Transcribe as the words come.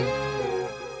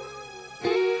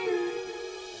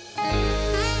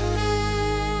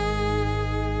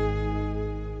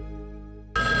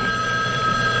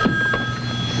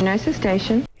Nurses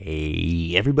Station.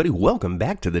 Hey, everybody, welcome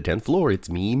back to the 10th floor. It's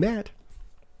me, Matt.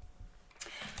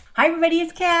 Hi, everybody,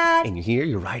 it's Kat. And here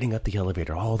you're riding up the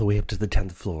elevator all the way up to the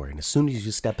 10th floor. And as soon as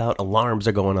you step out, alarms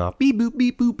are going off. Beep, boop,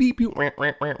 beep, boop, beep,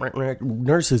 boop.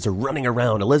 Nurses are running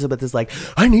around. Elizabeth is like,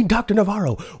 I need Dr.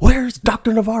 Navarro. Where's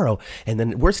Dr. Navarro? And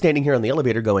then we're standing here on the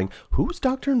elevator going, who's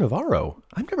Dr. Navarro?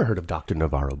 I've never heard of Dr.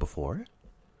 Navarro before.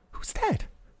 Who's that?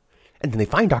 And then they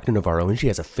find Dr. Navarro, and she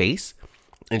has a face,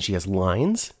 and she has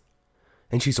lines,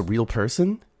 and she's a real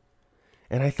person.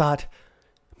 And I thought,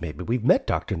 maybe we've met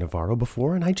Dr. Navarro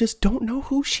before, and I just don't know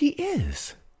who she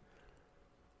is.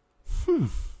 And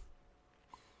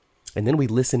then we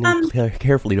listen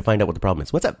carefully to find out what the problem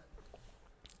is. What's up?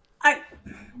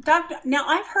 Now,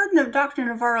 I've heard of Dr.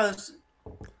 Navarro's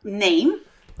name.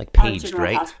 Like paged,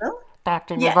 right? Hospital.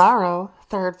 Dr. Yes. Navarro,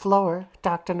 third floor.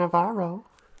 Dr. Navarro.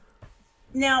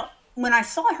 Now, when I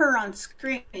saw her on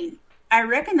screen, I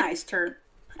recognized her,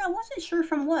 but I wasn't sure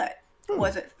from what.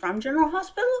 Was it from General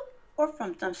Hospital or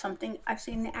from something I've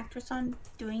seen the actress on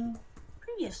doing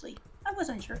previously? I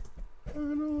wasn't sure. I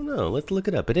don't know. Let's look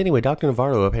it up. But anyway, Dr.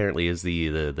 Navarro apparently is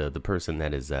the person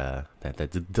that is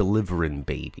that's delivering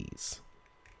babies.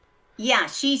 Yeah,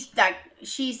 she's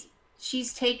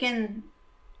taken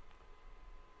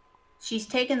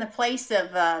the place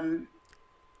of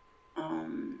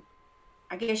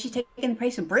I guess she's taking the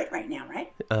place of Britt right now,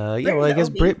 right? Yeah, well, I guess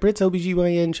Britt's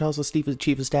OBGYN, she's also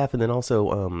chief of staff, and then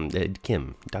also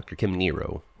Dr. Kim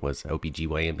Nero was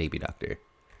OBGYN baby doctor.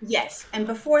 Yes, and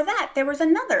before that, there was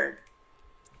another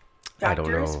doctor I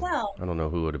don't know. as well. I don't know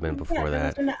who would have been before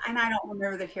that. And I don't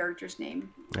remember the character's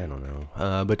name. I don't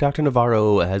know. But Dr.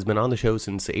 Navarro has been on the show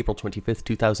since April 25th,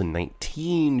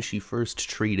 2019. She first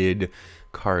treated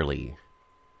Carly.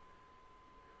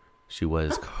 She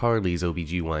was Carly's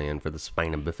OBGYN for the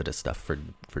spina bifida stuff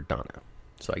for Donna.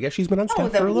 So I guess she's been on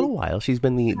staff for a little while. She's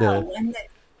been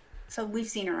so we've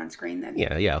seen her on screen then.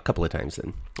 Yeah, a couple of times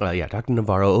then. Yeah, Dr.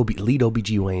 Navarro, lead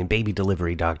OBGYN, baby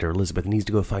delivery doctor. Elizabeth needs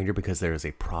to go find her because there is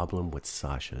a problem with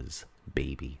Sasha's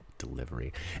baby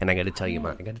delivery. And I got to tell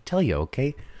you,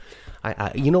 okay?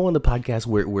 You know, on the podcast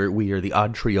we are the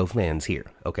Odd Trio fans here,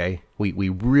 okay? We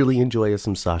really enjoy us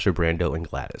some Sasha, Brando, and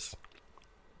Gladys.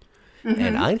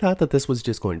 And I thought that this was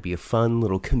just going to be a fun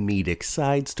little comedic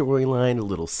side storyline, a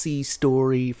little C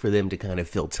story for them to kind of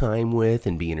fill time with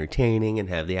and be entertaining and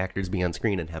have the actors be on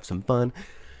screen and have some fun.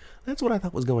 That's what I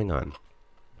thought was going on.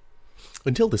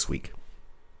 Until this week.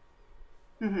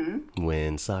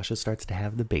 When Sasha starts to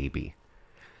have the baby.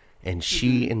 And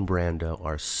she and Brando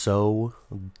are so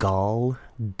gall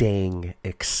dang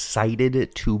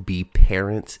excited to be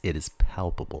parents, it is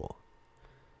palpable.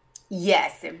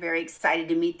 Yes, they're very excited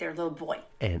to meet their little boy.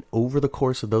 And over the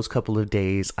course of those couple of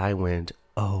days, I went,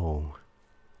 oh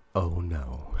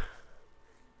no.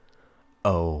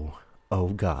 Oh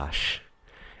gosh.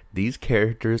 These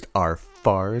characters are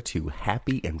far too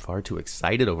happy and far too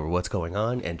excited over what's going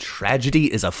on, and tragedy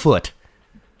is afoot.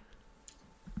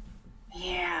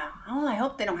 Yeah. Oh, I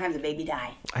hope they don't have the baby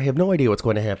die. I have no idea what's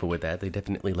going to happen with that. They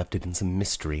definitely left it in some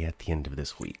mystery at the end of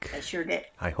this week. They sure did.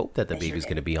 I hope that the baby's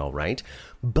going to be all right.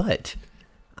 But,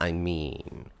 I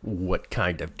mean, what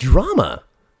kind of drama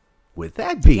would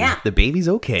that be? Yeah. The baby's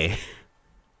okay.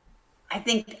 I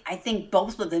think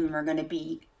both of them are going to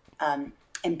be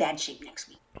in bad shape next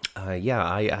week. Yeah,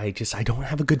 I don't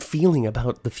have a good feeling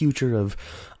about the future of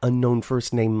unknown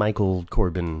first name Michael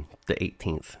Corbin the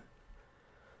 18th.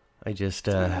 It's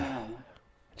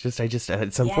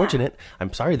unfortunate. Yeah.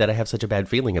 I'm sorry that I have such a bad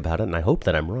feeling about it, and I hope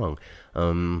that I'm wrong.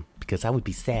 Because I would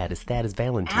be sad as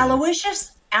Valentine.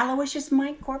 Aloysius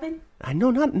Mike Corbin? I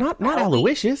know, not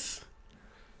Aloysius.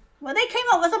 Well, they came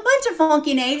up with a bunch of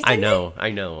funky names. I know.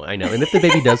 And if the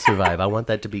baby does survive, I want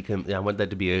that to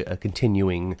be a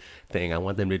continuing thing. I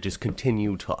want them to just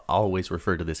continue to always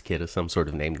refer to this kid as some sort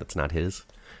of name that's not his.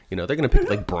 You know, they're going to pick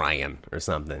like Brian or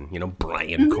something, you know,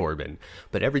 Brian Corbin.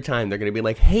 But every time they're going to be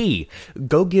like, hey,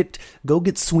 go get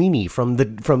Sweeney from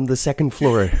the second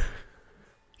floor.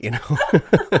 You know?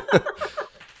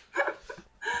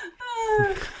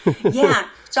 Yeah.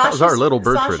 That was our little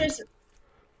Bertram.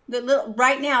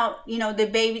 Right now, you know, the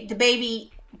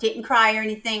baby didn't cry or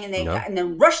anything, and and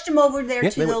then rushed him over there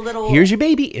to the little. Here's your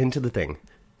baby into the thing.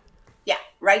 Yeah,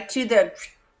 right to the.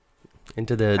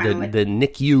 Into the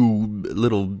NICU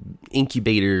little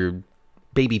incubator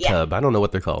baby tub. I don't know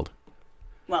what they're called.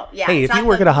 Well, yeah. Hey, if you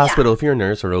work at a hospital, if you're a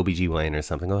nurse or OBGYN or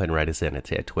something, go ahead and write us in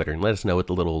at Twitter and let us know what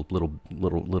the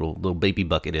little baby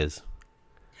bucket is.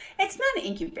 It's not an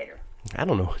incubator. I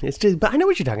don't know. It's just, but I know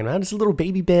what you're talking about. It's a little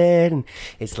baby bed, and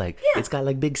it's like it's got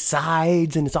like big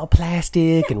sides, and it's all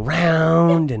plastic and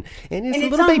round, and it's And a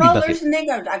it's little on baby rollers, bucket. and they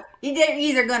go. They're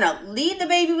either gonna leave the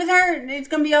baby with her, and it's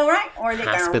gonna be all right, or they're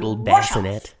Hospital gonna rush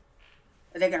bassinet. off.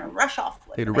 Or they're gonna rush off.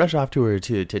 With They'd the rush off to her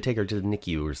to take her to the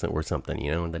NICU or something,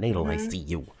 you know, the natal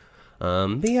ICU.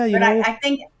 But yeah, you But know,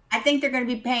 I think they're going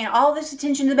to be paying all this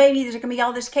attention to the baby. There's going to be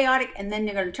all this chaotic, and then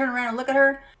they're going to turn around and look at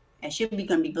her, and she'll be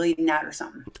going to be bleeding out or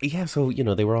something. yeah. So you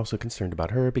know, they were also concerned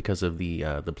about her because of the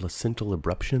placental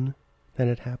abruption that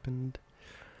had happened.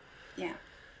 Yeah,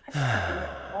 I forget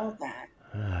all that.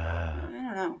 I don't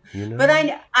know. You know? But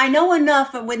I know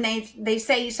enough of when they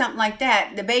say something like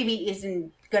that, the baby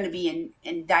isn't going to be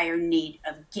in dire need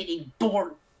of getting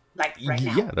born like right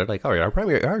now. Yeah, they're like, all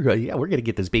right, yeah, we're gonna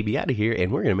get this baby out of here,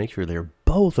 and we're gonna make sure they're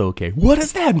both okay. What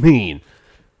does that mean?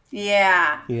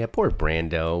 Yeah. Yeah, poor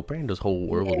Brando. Brando's whole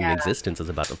world and Yeah. existence is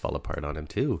about to fall apart on him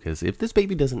too. Because if this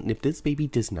baby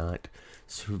does not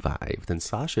survive, then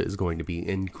Sasha is going to be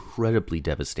incredibly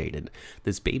devastated.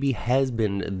 This baby has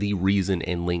been the reason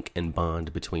and link and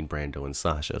bond between Brando and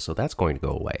Sasha, so that's going to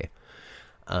go away.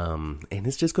 And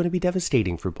it's just going to be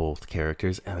devastating for both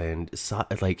characters, and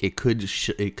it could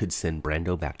send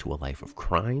Brando back to a life of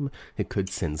crime. It could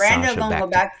send Brando Sasha gonna go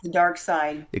back to the dark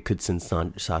side. It could send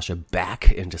Sasha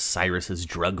back into Cyrus's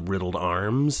drug-riddled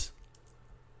arms.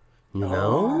 You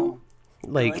know,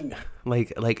 good.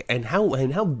 and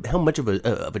how much of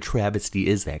a travesty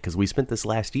is that? Because we spent this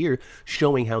last year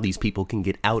showing how these people can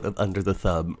get out of under the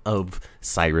thumb of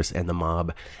Cyrus and the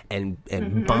mob, and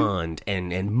bond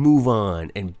and move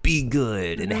on and be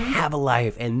good and have a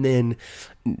life, and then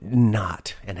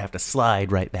not and have to slide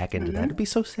right back into that. It'd be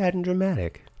so sad and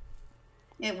dramatic.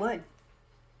 It would.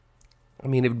 I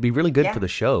mean, it would be really good Yeah. for the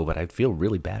show, but I'd feel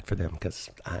really bad for them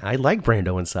because I like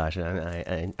Brando and Sasha.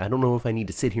 I don't know if I need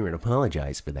to sit here and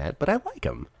apologize for that, but I like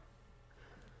them.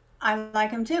 I like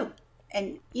him too.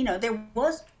 And, you know, there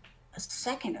was a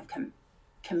second of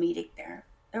comedic there.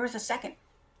 There was a second.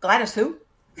 Gladys who?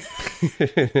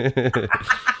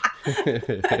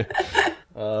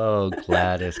 Oh,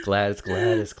 Gladys.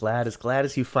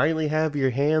 You finally had your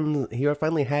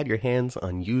hands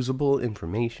on usable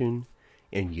information,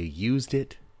 and you used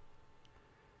it.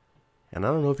 And I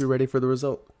don't know if you're ready for the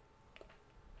result.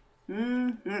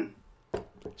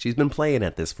 She's been playing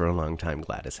at this for a long time,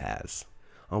 Gladys has.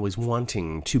 Always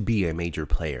wanting to be a major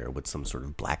player with some sort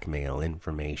of blackmail,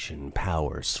 information,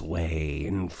 power, sway,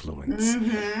 influence.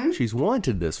 She's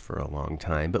wanted this for a long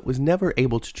time, but was never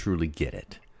able to truly get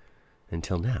it.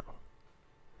 Until now.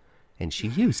 And she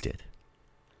used it.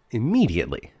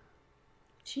 Immediately.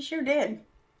 She sure did.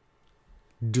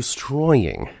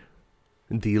 Destroying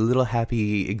the little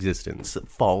happy existence,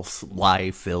 false,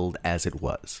 lie-filled as it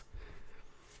was,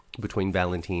 between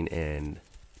Valentine and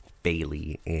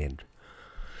Bailey and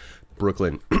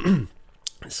Brooklyn.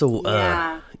 So,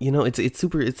 Yeah. you know, it's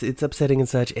super, it's upsetting and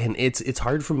such, and it's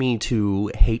hard for me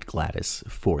to hate Gladys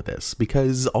for this,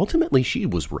 because ultimately she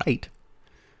was right.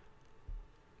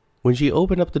 When she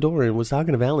opened up the door and was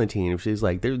talking to Valentine, she's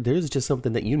like, there's just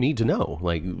something that you need to know.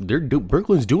 Like,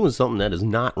 Brooklyn's doing something that is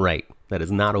not right. That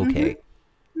is not okay.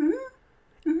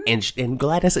 And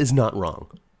Gladys is not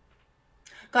wrong.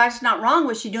 Gladys not wrong.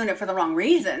 Was she doing it for the wrong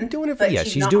reason?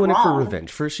 She's doing it for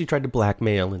revenge. First, she tried to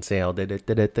blackmail and say, "Oh,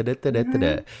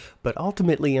 But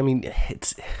ultimately, I mean,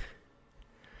 it's,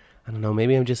 I don't know.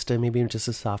 Maybe I'm just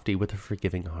a softie with a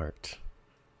forgiving heart,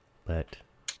 but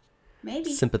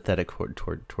Maybe. sympathetic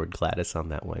toward Gladys on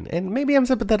that one, and maybe I'm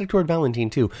sympathetic toward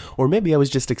Valentine too, or maybe I was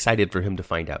just excited for him to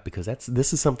find out because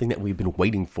this is something that we've been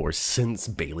waiting for since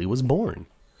Bailey was born.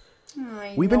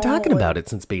 We've been talking about it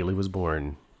since Bailey was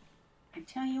born. I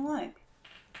tell you what,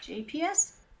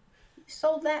 JPS, you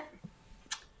sold that.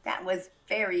 That was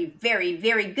very, very,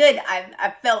 very good.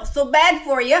 I felt so bad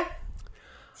for you.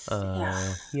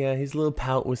 Yeah, his little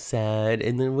pout was sad,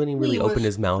 and then when he really opened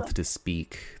his mouth to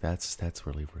speak, that's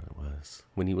really what it was.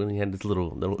 When he had this little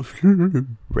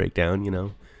breakdown, you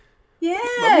know. Yes.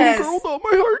 That little girl got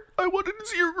my heart. I wanted to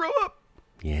see her grow up.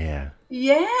 Yeah.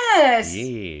 Yes.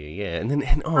 Yeah. And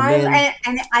man.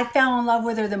 And I fell in love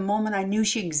with her the moment I knew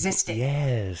she existed.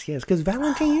 Yes. Because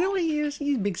Valentine, you know, he's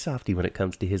a big softy when it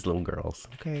comes to his little girls.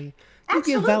 Okay. You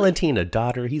Absolutely. give Valentine a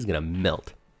daughter, he's gonna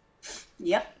melt.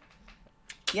 Yep.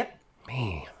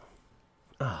 Man.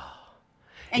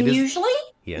 And is-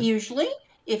 usually,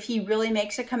 if he really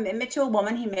makes a commitment to a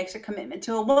woman, he makes a commitment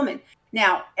to a woman.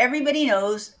 Now, everybody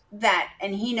knows that,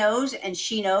 and he knows, and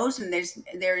she knows, and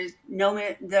there's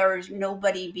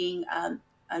nobody being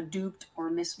duped or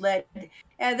misled.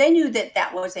 They knew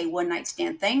that was a one night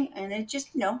stand thing, and it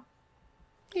just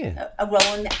Yeah. A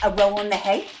roll in the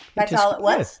hay. That's all it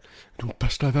was. Yeah.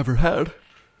 Best I've ever had.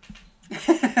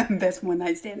 Best one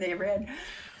night stand they ever had.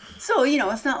 So,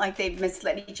 it's not like they've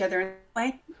misled each other in a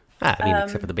way. I mean,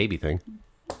 except for the baby thing.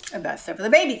 Except for the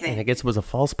baby thing. And I guess it was a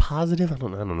false positive. I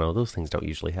don't know. Those things don't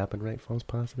usually happen, right? False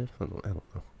positive. I don't know.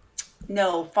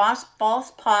 No, false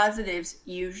positives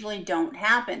usually don't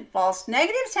happen. False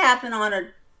negatives happen on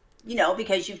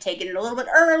because you've taken it a little bit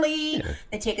early. Yeah.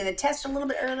 They've taken the test a little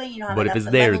bit early. But if it's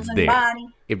there, it's there. Body.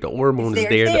 If the hormone is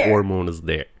there, the hormone is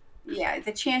there. Yeah,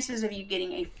 the chances of you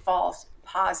getting a false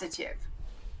positive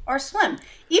are slim.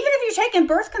 Even if you're taking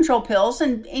birth control pills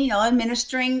and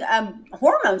administering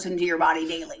hormones into your body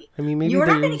daily. I mean, maybe you're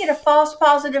not going to get a false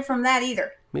positive from that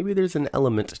either. Maybe there's an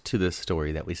element to this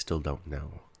story that we still don't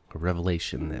know. A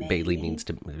revelation that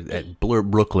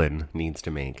Brooklyn needs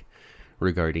to make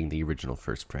regarding the original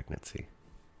first pregnancy.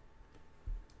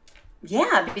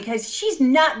 Yeah, because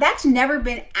that's never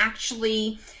been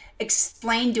actually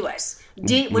explained to us.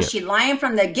 Was she lying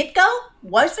from the get-go?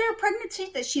 Was there a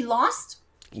pregnancy that she lost?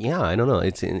 Yeah, I don't know.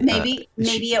 Maybe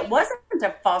it wasn't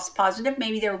a false positive.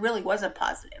 Maybe there really was a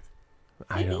positive.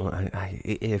 Maybe. I don't.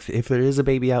 If there is a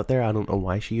baby out there, I don't know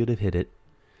why she would have hid it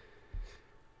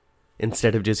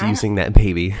instead of just using that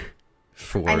baby.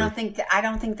 I don't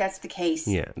think that's the case.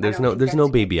 Yeah, there's no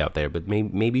baby out there, but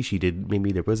maybe she did.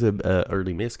 Maybe there was a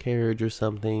early miscarriage or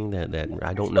something that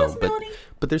I don't know.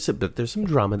 But there's some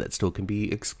drama that still can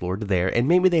be explored there, and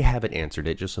maybe they haven't answered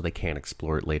it just so they can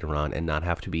explore it later on and not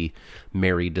have to be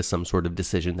married to some sort of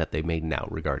decision that they made now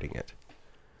regarding it.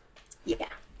 Yeah.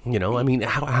 I mean,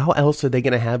 how else are they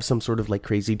going to have some sort of like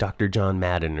crazy Dr. John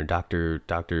Madden or Dr.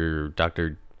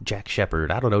 Jack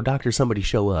Shepard, I don't know, Dr. Somebody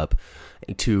show up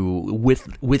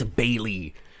with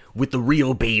Bailey, with the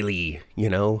real Bailey,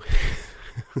 So,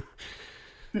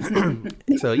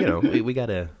 we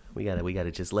gotta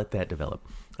just let that develop.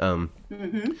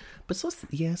 But so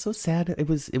sad. It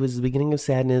was the beginning of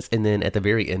sadness, and then at the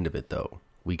very end of it, though,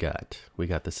 we got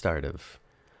the start of.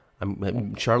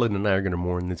 Charlotte and I are gonna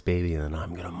mourn this baby, and then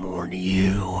I'm gonna mourn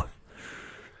you. What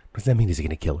does that mean? Is he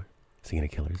gonna kill her? Is he going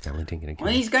to kill her? Is Valentine going to kill her?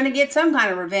 Well, he's going to get some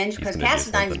kind of revenge because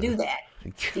Cassadines do that.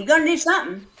 He's going to do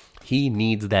something. He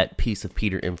needs that piece of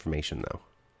Peter information, though.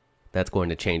 That's going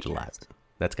to change a lot.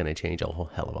 That's going to change a whole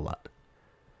hell of a lot.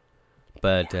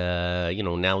 But,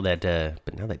 now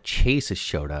that Chase has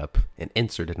showed up and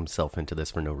inserted himself into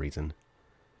this for no reason.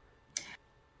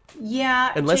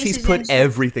 Yeah. Unless he's put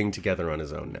everything together on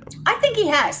his own now. I think he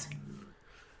has.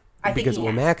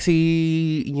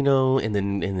 Maxie, and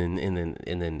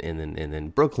then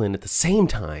Brooklyn at the same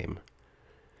time,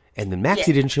 and then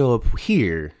Maxie didn't show up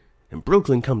here, and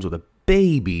Brooklyn comes with a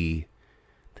baby,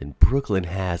 then Brooklyn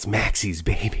has Maxie's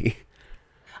baby.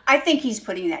 I think he's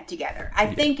putting that together. I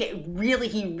think he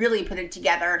really put it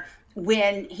together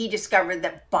when he discovered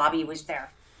that Bobby was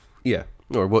there. Yeah,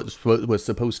 or what was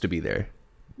supposed to be there.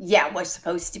 Yeah, was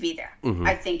supposed to be there. Mm-hmm.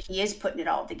 I think he is putting it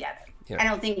all together. Yeah. I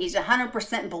don't think he's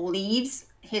 100% believes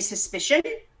his suspicion,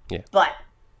 but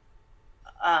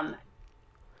I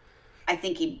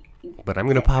think he... But I'm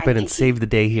going to pop in and save the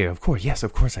day here. Of course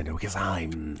I know, because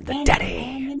I'm the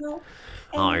daddy.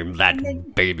 I'm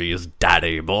that baby's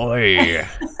daddy, boy.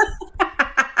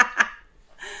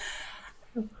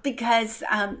 Because,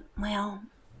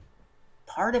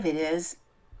 part of it is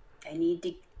they need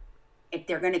to... If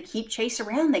they're going to keep Chase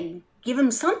around, they give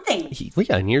him something.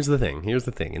 And here's the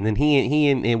thing. And then he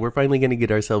and we're finally going to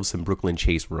get ourselves some Brooklyn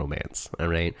Chase romance. All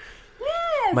right.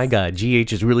 Yes. My God,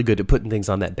 GH is really good at putting things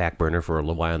on that back burner for a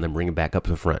little while and then bringing it back up to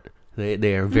the front.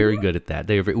 They are very good at that.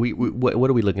 What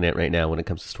are we looking at right now when it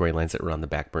comes to storylines that were on the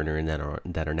back burner and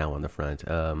that are now on the front?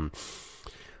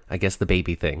 I guess the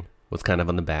baby thing was kind of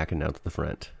on the back and now it's the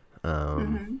front.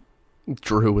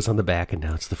 Drew was on the back and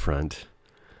now it's the front.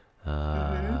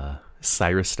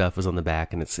 Cyrus stuff was on the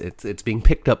back, and it's being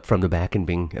picked up from the back and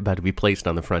being about to be placed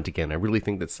on the front again. I really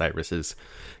think that Cyrus is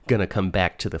gonna come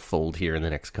back to the fold here in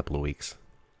the next couple of weeks.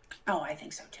 Oh, I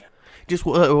think so too. Just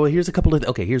here's a couple of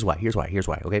here's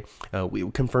why. Okay,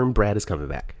 we confirmed Brad is coming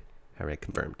back. All right,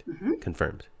 confirmed.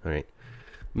 Confirmed. All right.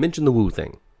 Mention the Woo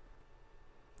thing.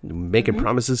 Making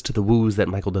promises to the Woos that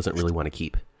Michael doesn't really want to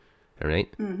keep. All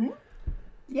right.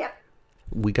 Yep.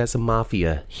 We got some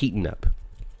mafia heating up.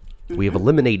 We have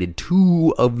eliminated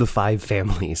 2 of the 5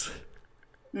 families.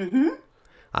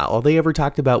 All they ever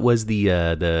talked about was the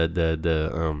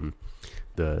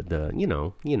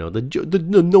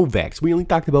Novaks. We only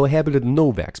talked about what happened to the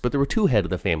Novaks, but there were 2 head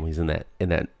of the families in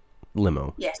that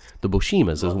limo. Yes. The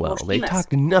Bushimas as well. They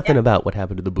talked nothing about what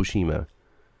happened to the Bushima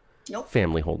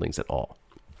family holdings at all.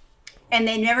 And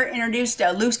they never introduced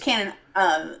a loose cannon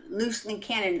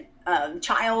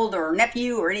child or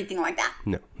nephew or anything like that.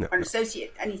 No. Or an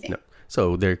associate, anything. No.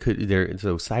 So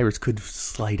so Cyrus could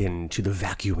slide into the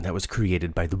vacuum that was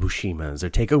created by the Bushimas, or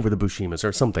take over the Bushimas,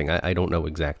 or something. I don't know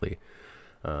exactly.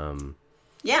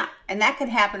 Yeah, and that could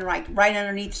happen right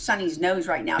underneath Sonny's nose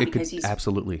right now because he's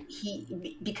absolutely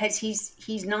because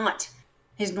he's not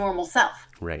his normal self.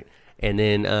 Right. And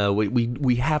then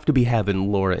we have to be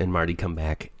having Laura and Marty come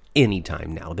back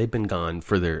anytime now. They've been gone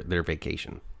for their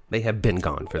vacation. They have been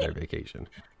gone for their vacation.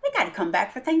 They got to come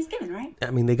back for Thanksgiving, right? I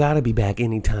mean, they got to be back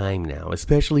anytime now,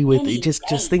 especially with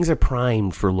just things are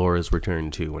primed for Laura's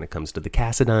return too when it comes to the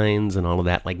Cassidines and all of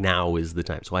that. Like, now is the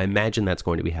time. So I imagine that's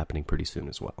going to be happening pretty soon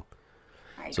as well.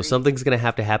 So something's going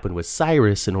to happen with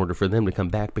Cyrus in order for them to come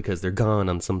back, because they're gone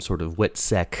on some sort of wet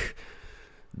sec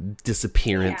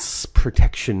disappearance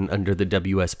protection under the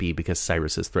WSB because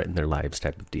Cyrus has threatened their lives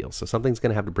type of deal. So something's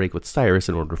going to have to break with Cyrus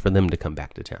in order for them to come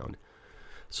back to town.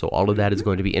 So all of that is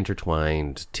going to be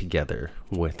intertwined together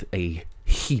with a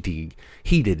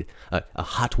heated, a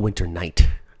hot winter night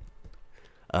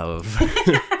of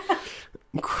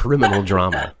criminal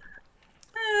drama.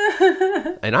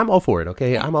 And I'm all for it,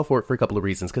 okay? I'm all for it for a couple of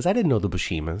reasons, because I didn't know the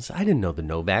Bushimas. I didn't know the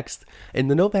Novaks. And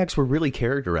the Novaks were really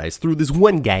characterized through this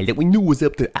one guy that we knew was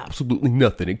up to absolutely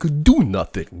nothing and could do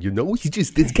nothing, you know? He's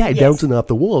just this guy bouncing off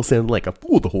the wall sounding like a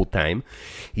fool the whole time.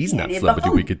 He's not somebody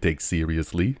we could take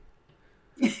seriously.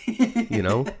 You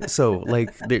know? So,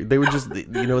 like, they were just,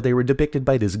 you know, they were depicted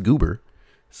by this goober.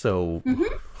 So,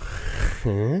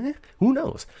 who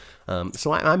knows?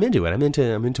 So I'm into it. I'm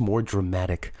into more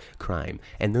dramatic crime,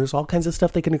 and there's all kinds of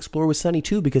stuff they can explore with Sonny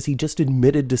too, because he just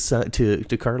admitted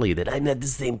to Carly that I'm not the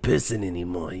same person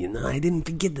anymore. You know, I didn't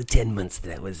forget the 10 months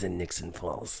that I was in Nixon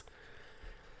Falls.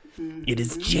 It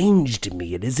has changed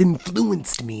me. It has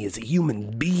influenced me as a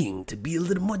human being to be a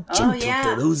little more gentle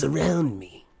to those around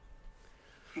me.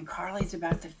 And Carly's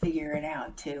about to figure it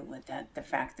out too, with the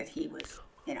fact that he was,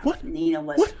 you know, Nina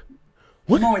was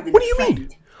more than What do you mean?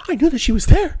 I knew that she was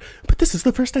there, but this is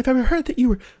the first I've ever heard that you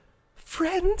were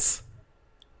friends.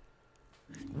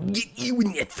 You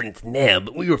and that friends now,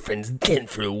 but we were friends then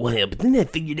for a while. But then I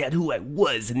figured out who I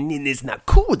was, and then it's not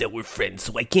cool that we're friends,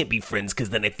 so I can't be friends, because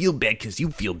then I feel bad because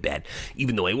you feel bad,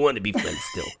 even though I want to be friends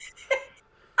still.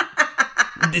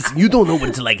 Listen, you don't know what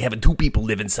it's like having two people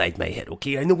live inside my head,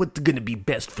 okay? I know what's going to be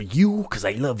best for you, because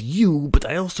I love you, but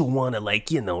I also want to, like,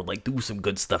 you know, like, do some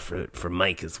good stuff for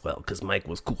Mike as well, because Mike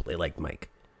was cool. I liked Mike.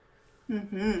 I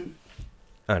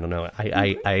don't know.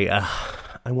 I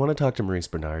want to talk to Maurice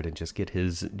Bernard and just get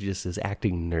his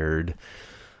acting nerd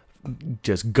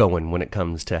just going when it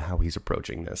comes to how he's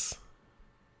approaching this.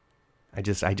 I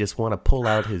just want to pull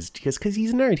out his, because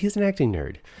he's a nerd. He's an acting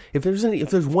nerd. If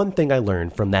there's one thing I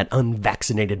learned from that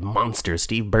unvaccinated monster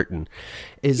Steve Burton,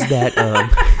 is that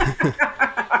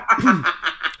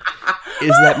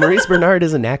is that Maurice Bernard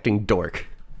is an acting dork.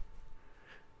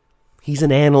 He's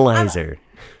an analyzer.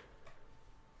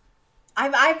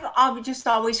 I've just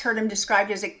always heard him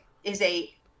described as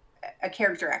a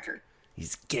character actor.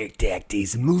 He's a character actor.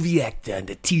 He's a movie actor and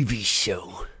a TV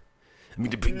show. I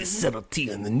mean, to bring the subtlety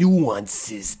and the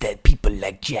nuances that people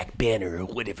like Jack Banner or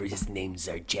whatever his names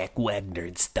are, Jack Wagner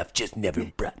and stuff, just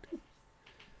never brought.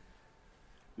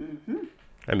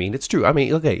 I mean, it's true. I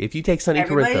mean, okay, if you take Sonny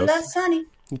Everybody Corinthos, loves Sonny.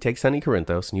 you take Sonny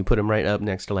Corinthos and you put him right up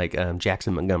next to like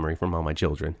Jackson Montgomery from All My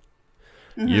Children.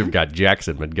 You've got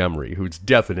Jackson Montgomery, who's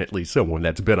definitely someone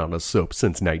that's been on a soap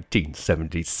since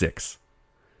 1976.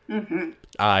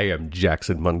 I am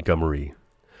Jackson Montgomery,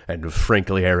 and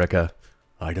frankly, Erica,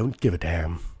 I don't give a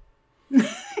damn.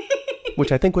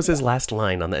 Which I think was his last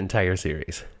line on the entire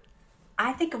series.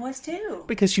 I think it was too.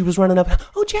 Because she was running up,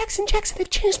 oh, Jackson, I've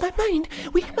changed my mind.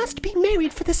 We must be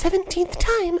married for the 17th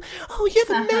time. Oh, you're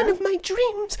the man of my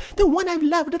dreams, the one I've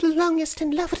loved the longest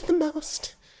and loved the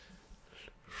most.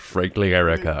 Frankly,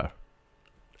 Erica,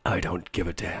 I don't give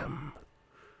a damn.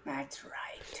 That's right.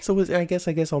 So I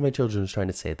guess All My Children was trying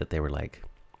to say that they were like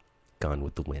Gone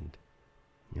with the Wind,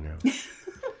 you know.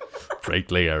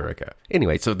 Frankly, Erica.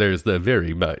 Anyway, so there's the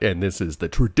very much, and this is the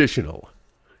traditional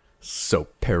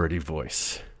soap parody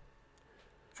voice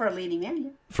For a leading man, yeah.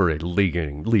 for a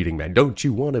leading man. Don't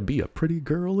you want to be a pretty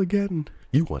girl again?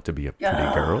 You want to be a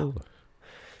pretty girl.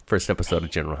 First episode of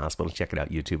General Hospital. Check it out,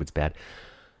 YouTube. It's bad.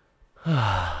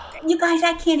 You guys,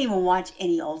 I can't even watch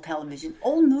any old television.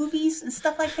 Old movies and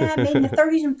stuff like that, made in the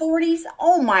 30s and 40s.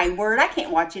 Oh, my word. I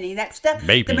can't watch any of that stuff.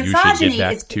 Maybe you should get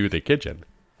back to the kitchen.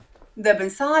 The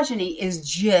misogyny is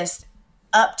just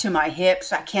up to my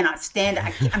hips. I cannot stand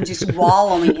it. I'm just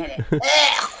wallowing in it.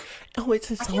 Ugh. Oh,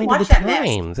 it's a sign of the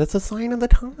times. It's a sign of the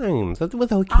times. It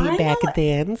was okay back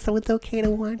then, so it's okay to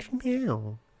watch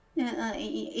now.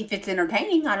 If it's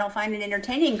entertaining, I don't find it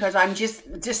entertaining because I'm just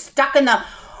stuck in the.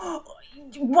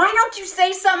 Why don't you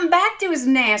say something back to his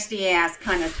nasty ass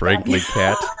kind of Frankly,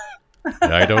 stuff? Cat,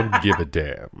 I don't give a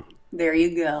damn. There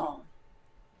you go.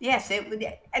 Yes,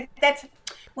 that's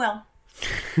well.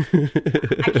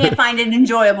 I can't find it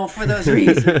enjoyable for those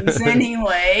reasons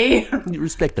anyway.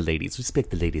 Respect the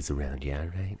ladies around you, all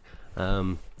right?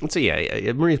 So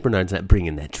yeah, Maurice Bernard's not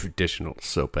bringing that traditional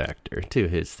soap actor to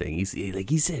his thing. He's like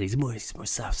he said, he's more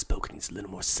soft-spoken. He's a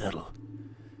little more subtle.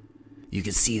 You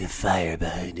can see the fire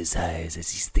behind his eyes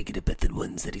as he's thinking about the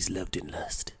ones that he's loved and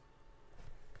lost.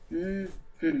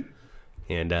 Mm-hmm.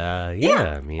 And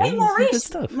I mean, hey, Maurice, good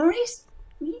stuff. Maurice,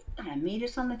 you gotta meet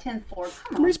us on the 10th floor.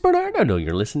 Come on. Maurice Bernard, I know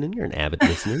you're listening. You're an avid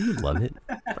listener. You love it.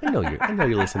 I know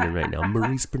you're listening right now.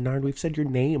 Maurice Bernard, we've said your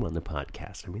name on the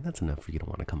podcast. I mean, that's enough for you to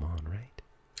want to come on, right?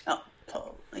 Oh,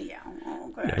 totally, yeah.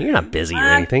 Okay. No, you're not busy or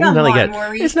anything. Come It's not on, like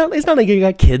Maurice. it's not like you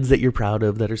got kids that you're proud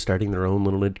of that are starting their own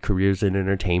little careers in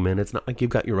entertainment. It's not like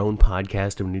you've got your own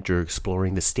podcast and you're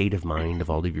exploring the state of mind of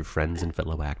all of your friends and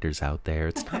fellow actors out there.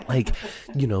 It's not like,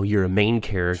 you're a main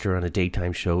character on a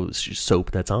daytime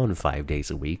soap that's on 5 days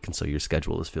a week, and so your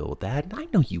schedule is filled with that. I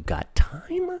know you got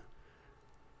time.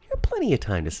 You have plenty of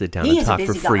time to sit down and talk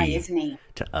for free. He is a busy guy, isn't he?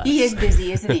 To us. He is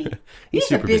busy, isn't he? He's a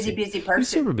super busy person. He's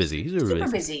super busy. He's super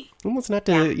busy. Well, it's not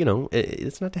to,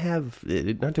 it's not to have,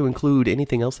 not to include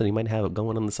anything else that he might have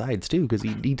going on the sides too, because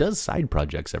he does side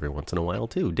projects every once in a while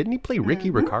too. Didn't he play Ricky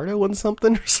Ricardo on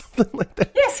something or something like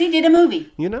that? Yes, he did a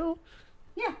movie. Yeah,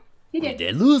 he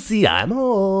did. Lucy, I'm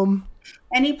home.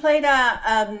 And he played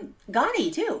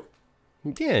Gotti too.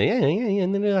 Yeah.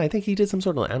 And then I think he did some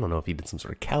sort of, I don't know if he did some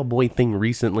sort of cowboy thing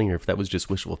recently or if that was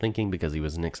just wishful thinking because he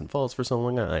was in Nixon Falls for so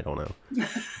long. I don't know.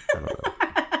 I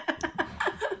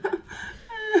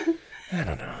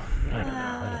don't know.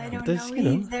 There's,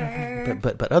 either.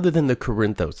 But other than the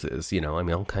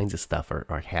Corinthoses, all kinds of stuff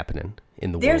are happening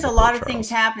in the world. There's a of lot Port of things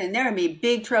Charles. happening. There going to be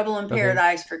big trouble in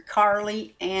paradise for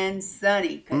Carly and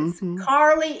Sonny because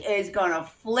Carly is going to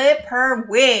flip her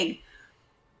wig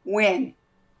when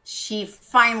she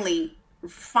finally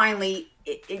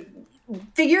it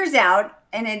figures out,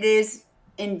 and it is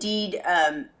indeed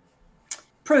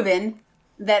proven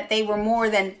that they were more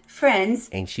than friends.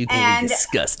 And she's going to be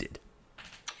disgusted.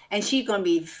 And she's going to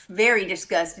be very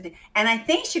disgusted. And I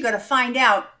think she's going to find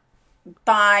out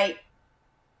by,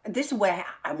 this is what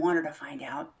I want her to find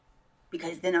out,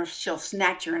 because then she'll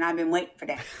snatch her, and I've been waiting for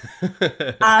that.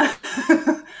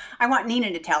 I want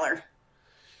Nina to tell her.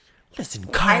 Listen,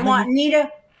 Carly.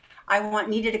 I want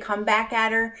Nita to come back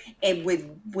at her and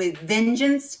with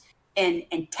vengeance and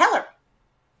tell her.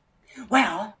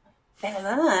 Well,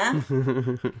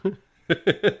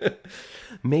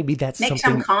 maybe that's make something.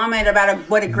 some comment about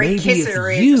what a great kisser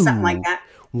is or something like that.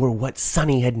 Were what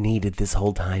Sonny had needed this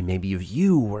whole time. Maybe if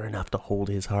you were enough to hold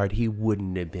his heart, he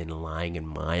wouldn't have been lying in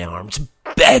my arms,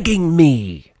 begging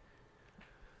me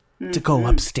to go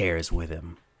upstairs with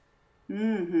him.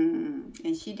 Mm-hmm.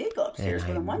 And she did go upstairs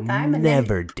with him one time. And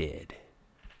never did.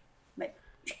 But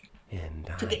And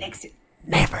took it next to.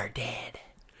 Never did.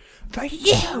 For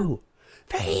you.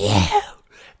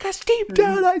 Because deep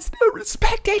down I still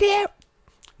respected you.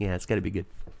 Yeah, it's got to be good.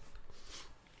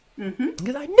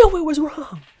 Because I knew it was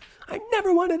wrong. I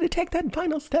never wanted to take that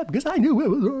final step because I knew it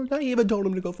was wrong. I even told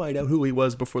him to go find out who he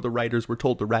was before the writers were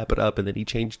told to wrap it up, and then he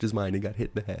changed his mind and got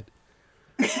hit in the head.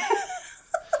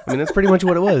 I mean, that's pretty much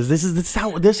what it was. This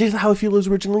is how I feel it was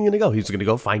originally going to go. He was going to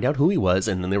go find out who he was,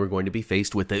 and then they were going to be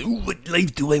faced with what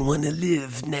life do I want to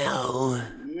live now?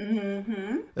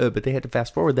 But they had to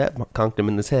fast forward that, conked him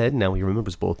in his head. Now he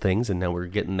remembers both things, and now we're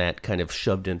getting that kind of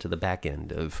shoved into the back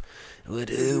end of what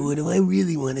do I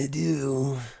really want to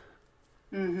do?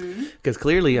 Because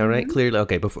clearly, all right, clearly,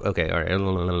 okay,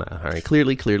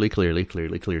 clearly,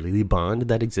 the bond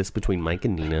that exists between Mike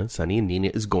and Nina, Sonny and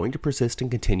Nina, is going to persist and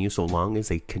continue so long as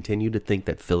they continue to think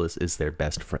that Phyllis is their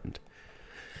best friend.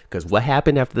 Because what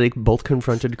happened after they both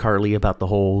confronted Carly about the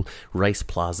whole Rice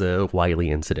Plaza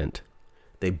Wiley incident?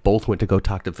 They both went to go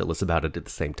talk to Phyllis about it at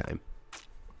the same time.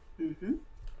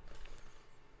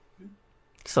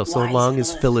 So long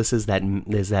as Phyllis is that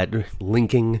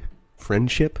linking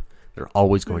friendship, they're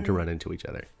always going to run into each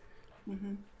other.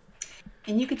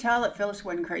 And you could tell that Phyllis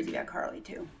wasn't crazy about Carly,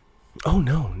 too. Oh,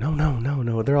 no.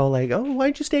 They're all like, oh,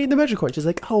 why'd you stay in the Metro Court? She's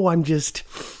like, oh, I'm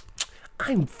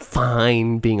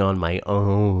fine being on my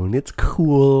own. It's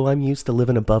cool. I'm used to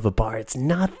living above a bar. It's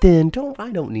nothing.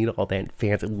 I don't need all that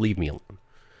fancy. Leave me alone.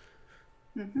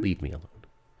 Leave me alone.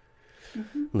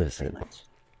 Listen,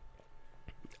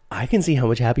 I can see how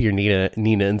much happier Nina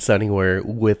and Sunny were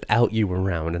without you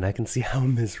around, and I can see how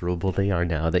miserable they are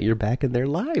now that you're back in their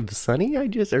lives. Sunny,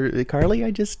 Carly,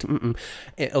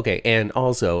 Okay, and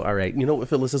also, all right, you know what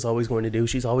Phyllis is always going to do?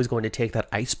 She's always going to take that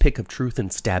ice pick of truth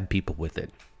and stab people with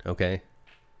it, okay?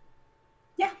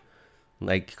 Yeah.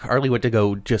 Like, Carly went to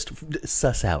go just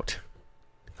suss out,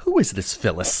 who is this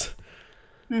Phyllis?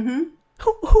 Mm-hmm.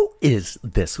 Who is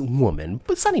this woman?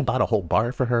 But Sunny bought a whole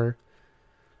bar for her.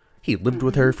 He lived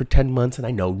with her for 10 months, and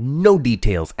I know no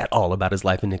details at all about his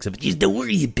life in Nixon. Just don't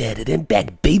worry about it. I'm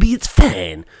back, baby. It's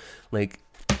fine. Like,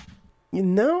 you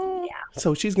know? Yeah.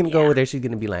 So she's going to go over there. She's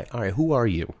going to be like, all right, who are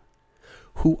you?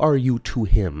 Who are you to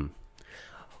him?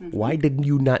 Why did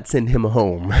you not send him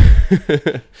home?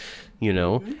 You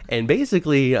know? And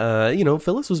basically,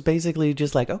 Phyllis was basically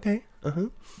just like, okay,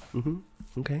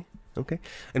 okay.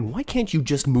 And why can't you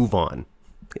just move on?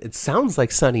 It sounds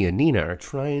like Sunny and Nina are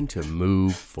trying to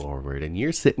move forward, and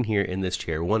you're sitting here in this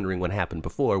chair wondering what happened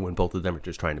before when both of them are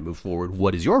just trying to move forward.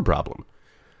 What is your problem?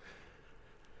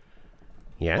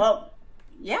 Yeah? Well,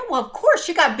 of course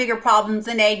she got bigger problems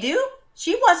than they do.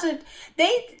 They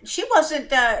didn't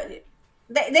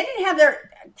have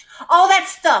all that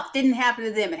stuff didn't happen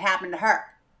to them. It happened to her.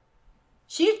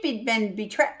 She's been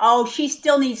betrayed. Oh, she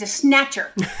still needs a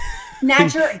snatcher.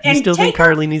 And you still think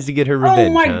Carly needs to get her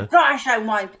revenge, Oh my huh? gosh,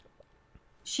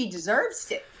 she deserves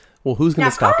it. Well, who's going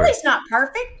to stop her? Carly's not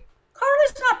perfect.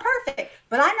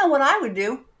 But I know what I would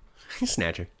do.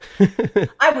 Snatch her.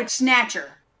 I would snatch her.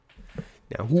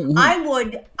 Now, who?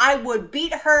 I would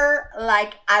beat her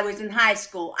like I was in high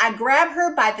school. I grab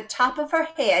her by the top of her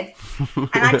head, and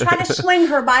I try to swing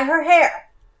her by her hair.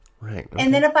 Right. Okay.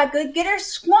 And then if I could get her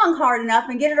swung hard enough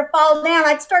and get her to fall down,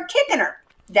 I'd start kicking her.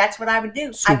 That's what I would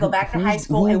do. So I'd go back to high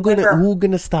school and whip her. Who's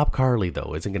going to stop Carly,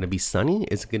 though? Is it going to be Sunny?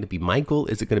 Is it going to be Michael?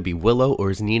 Is it going to be Willow?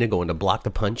 Or is Nina going to block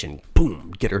the punch and,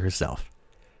 boom, get her herself?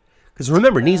 Because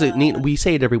remember, Nina, we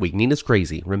say it every week. Nina's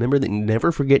crazy. Remember that.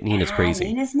 Never forget Nina's crazy.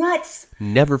 Nina's nuts.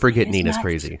 Never forget Nina's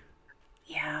crazy.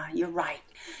 Yeah, you're right.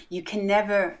 You can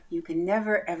never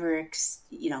ever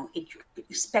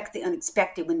expect the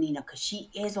unexpected with Nina because she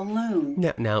is a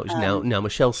loon. Now,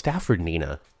 Michelle Stafford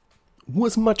Nina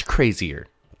was much crazier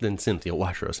than Cynthia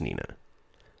Washros Nina.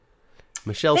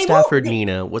 Michelle Stafford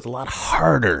Nina was a lot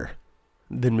harder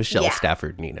than Michelle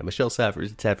Stafford Nina. Michelle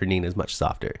Stafford Nina is much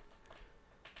softer.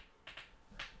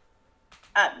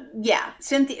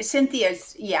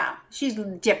 Cynthia's she's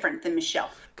different than Michelle.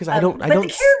 Because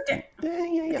the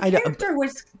character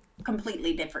was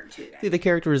completely different too. The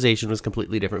characterization was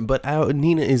completely different, but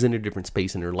Nina is in a different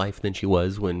space in her life than she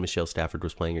was when Michelle Stafford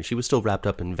was playing her. She was still wrapped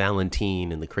up in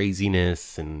Valentine and the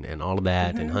craziness and all of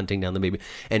that and hunting down the baby.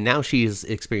 And now she's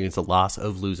experienced the loss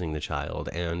of losing the child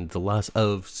and the loss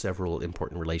of several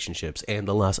important relationships and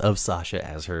the loss of Sasha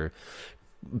as her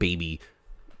baby,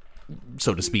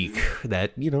 so to speak.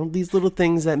 That, these little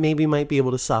things that maybe might be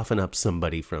able to soften up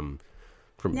somebody from.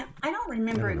 Now, I don't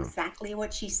remember exactly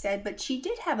what she said, but she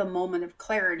did have a moment of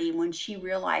clarity when she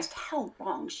realized how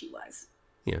wrong she was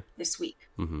this week.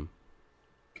 Mm-hmm.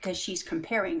 Because she's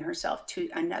comparing herself to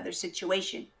another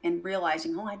situation and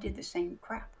realizing, I did the same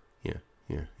crap. Yeah.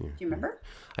 Do you remember?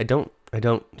 I don't.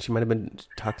 She might have been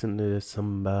talking to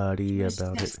somebody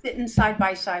about it. Sitting side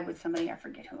by side with somebody. I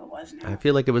forget who it was now. I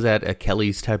feel like it was at a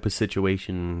Kelly's type of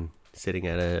situation, sitting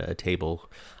at a table.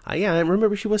 I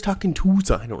remember she was talking to.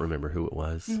 I don't remember who it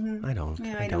was. Mm-hmm. I don't.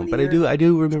 But I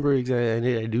do remember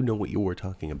exactly. I do know what you were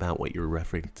talking about, what you were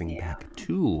referencing back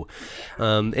to.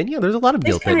 There's a lot of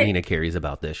guilt that Nina carries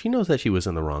about this. She knows that she was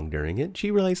in the wrong during it.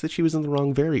 She realized that she was in the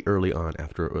wrong very early on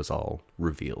after it was all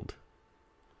revealed.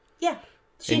 Yeah.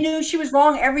 She knew she was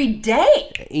wrong every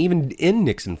day. Even in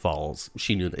Nixon Falls,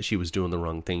 she knew that she was doing the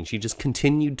wrong thing. She just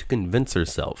continued to convince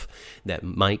herself that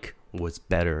Mike was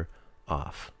better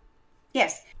off.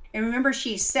 Yes. And remember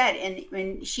she said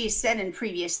in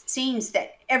previous scenes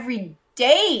that every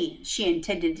day she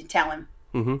intended to tell him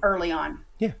early on.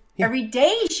 Yeah. Every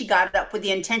day she got up with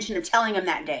the intention of telling him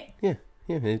that day. Yeah.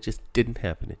 And it just didn't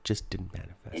happen. It just didn't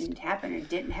manifest. It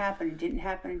didn't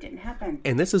happen.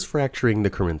 And this is fracturing the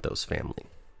Corinthos family.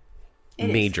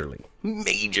 Majorly.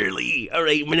 All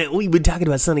right, we've been talking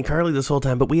about Sunny Carly this whole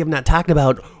time, but we have not talked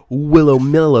about Willow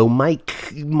Millow,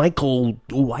 Michael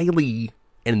Wiley,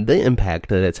 and the impact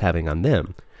that it's having on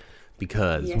them.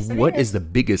 Because what is the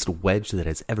biggest wedge that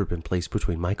has ever been placed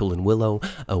between Michael and Willow?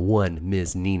 One,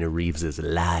 Ms. Nina Reeves's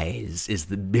lies is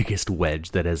the biggest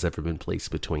wedge that has ever been placed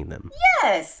between them.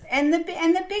 Yes, and the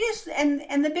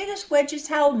biggest wedge is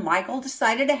how Michael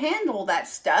decided to handle that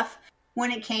stuff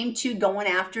when it came to going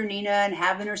after Nina and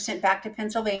having her sent back to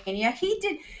Pennsylvania. He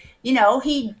did,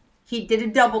 he did a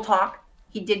double talk.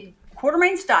 He did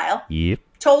Quartermain style. Yep.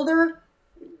 Told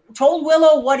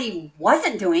Willow what he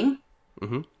wasn't doing.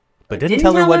 But didn't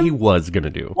tell her what he was going to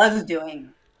do. Was doing.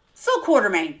 So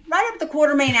Quartermain. Right up the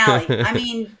Quartermain alley. I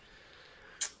mean,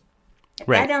 if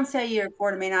I don't tell you you're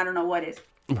Quartermain, I don't know what is.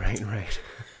 Right.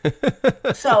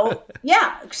 So,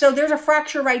 yeah. So there's a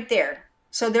fracture right there.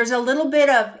 So there's a little bit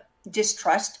of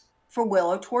distrust for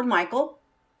Willow toward Michael.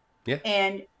 Yeah.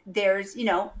 And there's,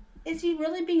 is he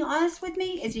really being honest with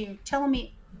me? Is he telling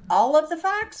me all of the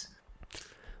facts?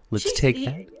 Let's take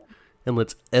that and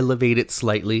let's elevate it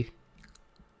slightly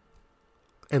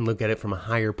and look at it from a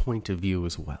higher point of view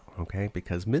as well, okay?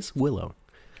 Because Miss Willow,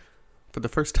 for the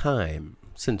first time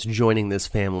since joining this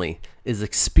family, is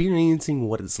experiencing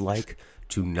what it's like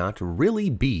to not really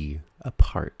be a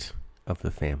part of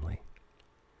the family.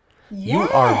 Yes.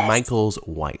 You are Michael's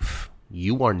wife.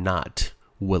 You are not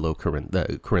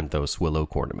Corinthos Willow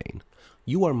Quartermain.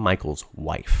 You are Michael's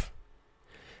wife.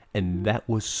 And that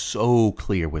was so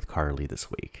clear with Carly this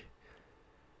week.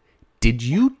 Did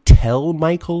you tell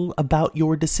Michael about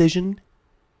your decision?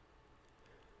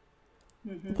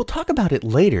 We'll talk about it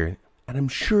later, and I'm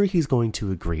sure he's going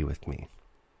to agree with me.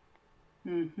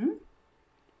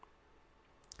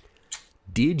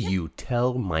 Did you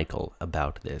tell Michael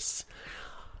about this?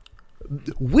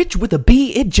 Which, with a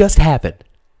B, it just happened.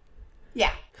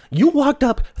 Yeah. You walked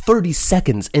up 30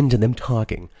 seconds into them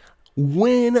talking.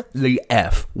 When the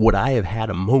F would I have had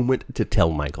a moment to tell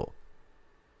Michael?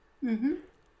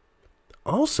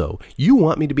 Also, you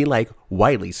want me to be like,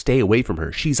 Wiley, stay away from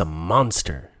her. She's a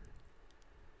monster.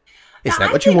 Is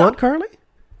that what you want, Carly?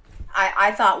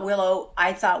 I thought Willow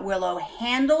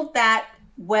handled that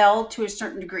well to a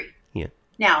certain degree. Yeah.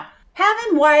 Now,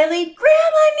 having Wiley,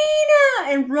 Grandma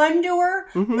Nina, and run to her,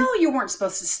 no, you weren't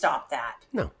supposed to stop that.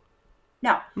 No.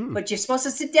 But you're supposed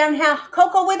to sit down and have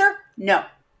cocoa with her? No.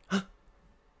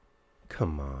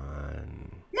 Come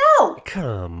on. No.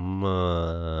 Come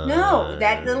on. No.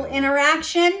 That little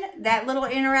interaction.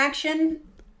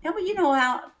 Yeah, but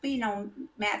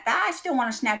Matt, I still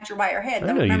want to snatch her by her head.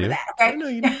 Don't remember that, okay? I know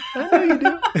you do.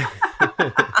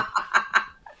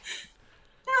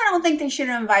 I don't think they should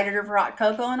have invited her for hot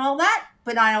cocoa and all that,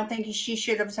 but I don't think she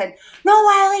should have said, "No,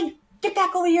 Wiley, get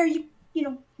back over here.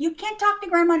 You can't talk to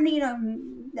Grandma Nina."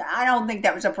 I don't think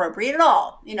that was appropriate at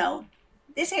all.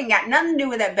 This ain't got nothing to do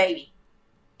with that baby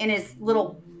in his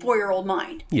little 4-year-old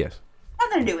mind. Yes.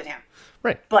 Nothing to do with him.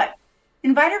 Right. But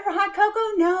invite her for hot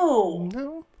cocoa? No.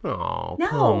 No. Oh, No.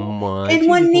 come on. And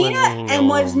when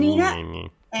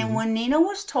Nina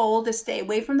was told to stay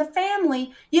away from the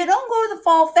family, you don't go to the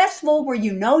fall festival where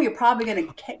you're probably going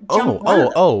to jump one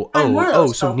of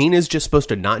those so folks. Nina's just supposed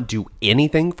to not do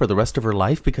anything for the rest of her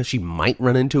life because she might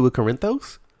run into a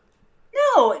Corinthos?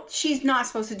 No, she's not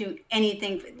supposed to do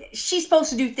anything. She's supposed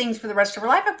to do things for the rest of her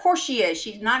life. Of course she is.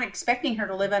 She's not expecting her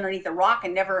to live underneath a rock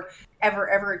and never, ever,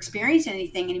 ever experience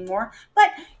anything anymore.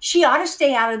 But she ought to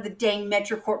stay out of the dang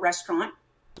Metrocourt restaurant.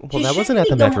 Well, that wasn't at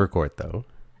the Metrocourt, though.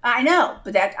 I know,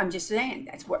 but I'm just saying.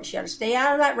 That's what she ought to stay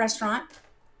out of that restaurant.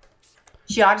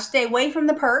 She ought to stay away from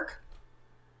the Perk.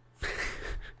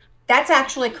 That's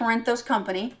actually Corinthos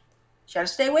Company. She ought to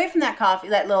stay away from that coffee,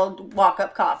 that little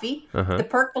walk-up coffee. The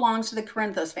Perk belongs to the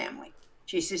Corinthos family.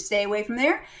 She should stay away from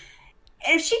there.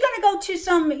 And if she's going to go to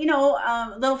some,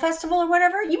 little festival or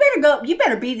whatever, you better go. You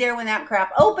better be there when that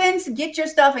crap opens. Get your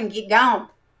stuff and get gone.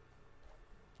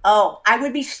 Oh, I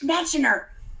would be snatching her.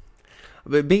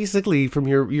 But basically, from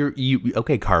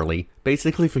okay, Carly.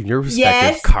 Basically, from your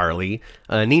perspective, Yes. Carly,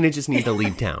 Nina just needs to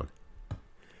leave town.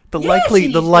 The She needs to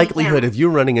leave likelihood town. of you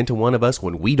running into one of us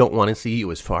when we don't want to see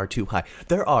you is far too high.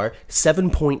 There are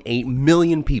 7.8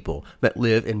 million people that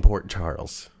live in Port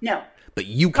Charles, No. but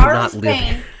you cannot live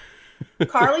pain. there.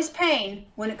 Carly's pain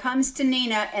when it comes to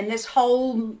Nina and this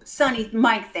whole Sonny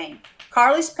Mike thing.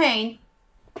 Carly's pain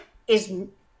is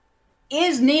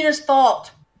Nina's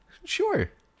fault.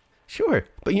 Sure.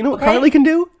 But you know what Okay. Carly can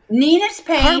do? Nina's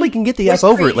pain. Carly can get the was F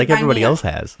over it created like by everybody Nina. else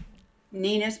has.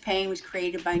 Nina's pain was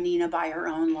created by Nina by her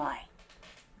own lie.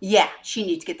 Yeah, she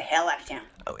needs to get the hell out of town.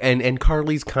 And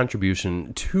Carly's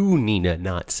contribution to Nina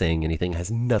not saying anything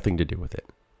has nothing to do with it.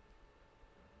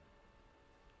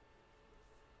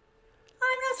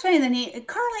 I'm not saying that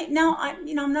Carly. No,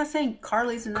 I'm not saying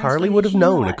Carly's a nice Carly lady. would have She's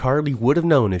known. not. Carly would have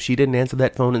known if she didn't answer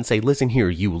that phone and say, "Listen here,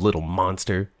 you little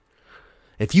monster."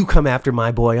 If you come after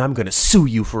my boy, I'm going to sue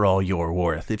you for all you're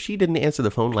worth. If she didn't answer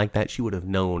the phone like that, she would have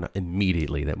known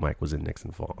immediately that Mike was in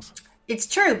Nixon Falls. It's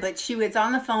true, but she was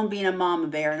on the phone being a mama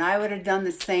bear, and I would have done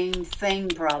the same thing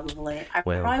probably. I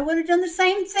probably would have done the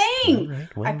same thing.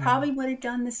 Right, well, I probably would have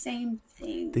done the same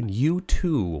thing. Then you,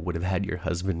 too, would have had your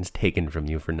husbands taken from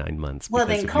you for 9 months. Well,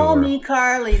 then call me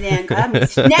Carly then, 'cause I'm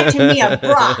snatching me a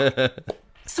bra.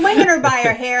 Swinging her by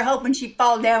her hair, hoping she'd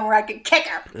fall down where I could kick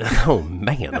her. Oh,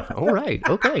 man. All right.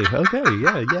 Okay.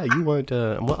 Yeah. You want,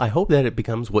 well, I hope that it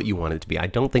becomes what you want it to be. I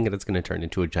don't think that it's going to turn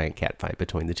into a giant cat fight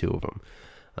between the two of them.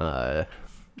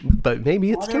 But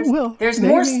maybe it still will. There's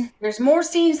more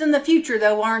scenes in the future,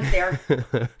 though, aren't there?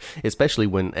 Especially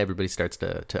when everybody starts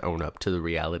to own up to the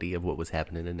reality of what was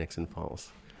happening in Nixon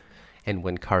Falls. And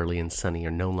when Carly and Sonny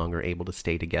are no longer able to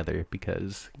stay together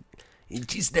because it's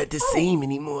just not the same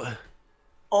anymore.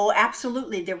 Oh,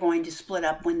 absolutely. They're going to split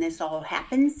up when this all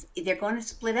happens. They're going to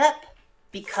split up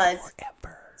because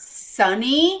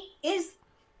Sonny is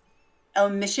a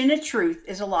mission of truth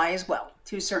is a lie as well,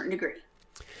 to a certain degree.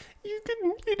 You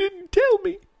didn't tell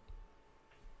me.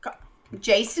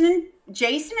 Jason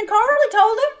and Carly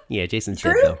told him. Yeah, Jason's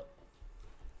True? dead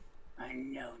though. I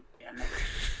know, damn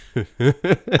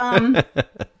it.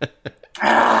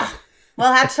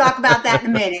 We'll have to talk about that in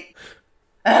a minute.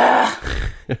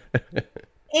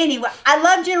 Anyway, I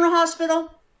love General Hospital.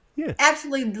 Yeah.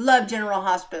 Absolutely love General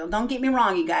Hospital. Don't get me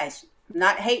wrong, you guys. I'm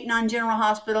not hating on General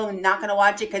Hospital and not going to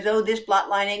watch it because, this plot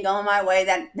line ain't going my way.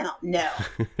 No.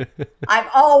 I've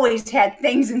always had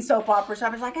things in soap operas. I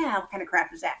was like, what kind of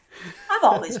crap is that? I've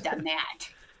always done that.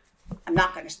 I'm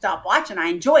not going to stop watching. I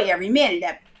enjoy every minute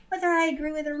of it. Whether I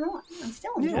agree with it or not, I'm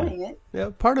still enjoying it. Yeah,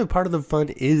 part of the fun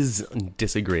is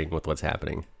disagreeing with what's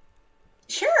happening.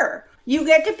 Sure. You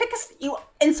get to pick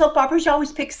in soap operas. You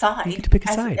always pick a side. You get to pick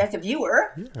a side as a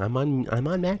viewer. Yeah, I'm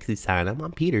on Max's side. I'm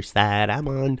on Peter's side. I'm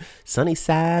on Sunny's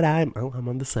side. I'm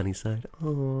on the Sunny side.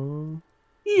 Oh.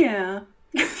 Yeah.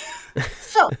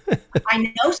 So I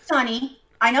know Sunny.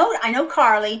 I know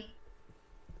Carly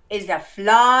is a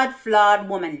flawed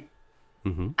woman.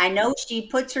 Mm-hmm. I know she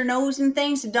puts her nose in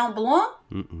things that don't belong.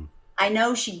 Mm-mm. I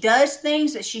know she does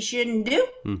things that she shouldn't do.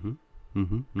 Mm-hmm.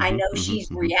 Mm-hmm. Mm-hmm. I know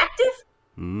she's reactive.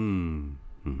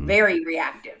 Mm-hmm. Very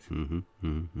reactive. Mm-hmm.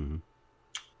 Mm-hmm.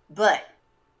 But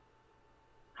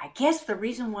I guess the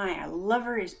reason why I love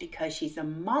her is because she's a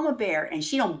mama bear and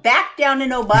she don't back down to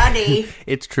nobody.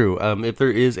 It's true. If there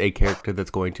is a character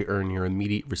that's going to earn your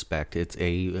immediate respect, it's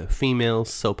a female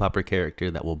soap opera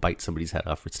character that will bite somebody's head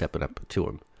off for stepping up to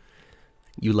him.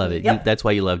 You love it. Yep. That's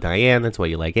why you love Diane. That's why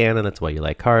you like Anna. That's why you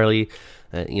like Carly.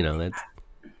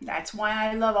 That's why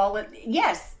I love all it.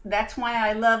 Yes, that's why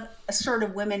I love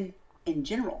assertive women in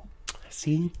general.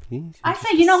 See? I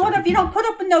say, you know what? If you don't put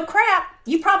up with no crap,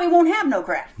 you probably won't have no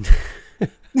crap.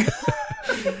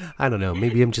 I don't know.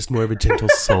 Maybe I'm just more of a gentle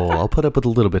soul. I'll put up with a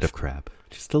little bit of crap.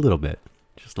 Just a little bit.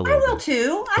 I will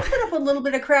too. I put up with a little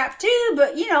bit of crap too,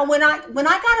 but when I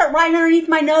got it right underneath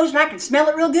my nose and I can smell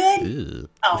it real good. Ew.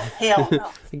 Oh, hell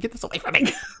no. Get this away from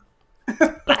me.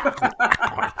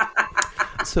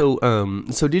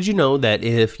 So did you know that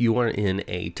if you are in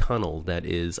a tunnel that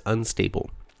is unstable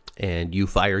and you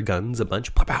fire guns a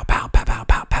bunch, pow, pow, pow, pow, pow,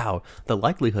 pow, pow, the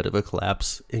likelihood of a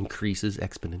collapse increases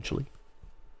exponentially?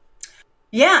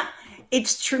 Yeah,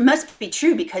 it's true. Must be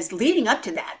true because leading up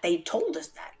to that, they told us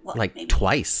that. Maybe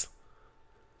twice.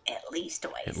 At least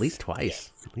twice. Yes.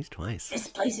 At least twice. This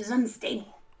place is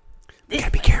unstable.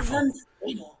 Gotta be careful.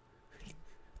 Unstable.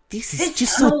 This is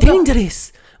just so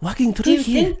dangerous. Walking through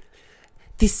here.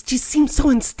 This just seems so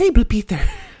unstable, Peter.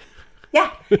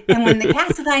 Yeah, and when the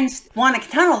Cassadines want a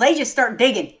tunnel, they just start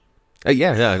digging. We're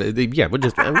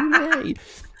just...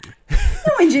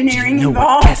 No engineering Do you know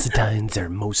involved. what Cassadines are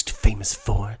most famous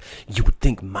for? You would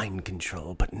think mind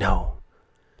control, but no.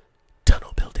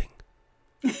 Tunnel building.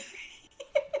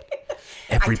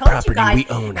 Every property we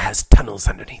own has tunnels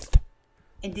underneath.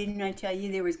 And didn't I tell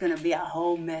you there was going to be a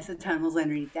whole mess of tunnels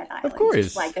underneath that island? Of course.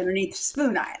 Just like underneath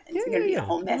Spoon Island. It's going to be a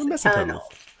whole mess of tunnels.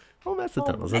 Whole mess of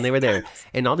tunnels, and they were there,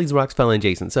 and all these rocks fell on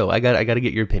Jason. So I got to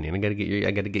get your opinion. I got to get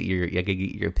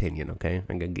your opinion. Okay,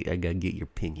 I got to get your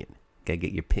opinion. Gotta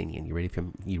get your opinion. You ready?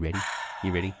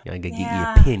 You ready? I gotta get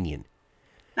your opinion.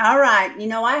 All right.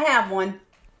 I have one.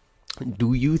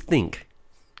 Do you think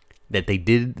that they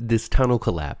did this tunnel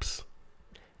collapse,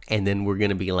 and then we're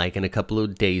gonna be like in a couple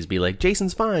of days, be like,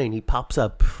 Jason's fine. He pops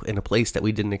up in a place that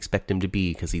we didn't expect him to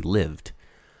be because he lived,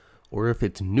 or if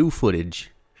it's new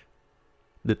footage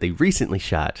that they recently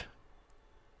shot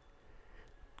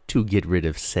to get rid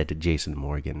of said Jason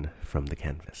Morgan from the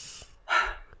canvas?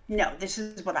 No, this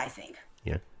is what I think.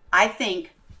 Yeah. I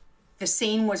think the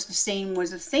scene was the scene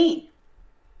was the scene.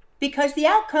 because the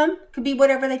outcome could be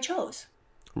whatever they chose.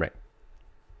 Right.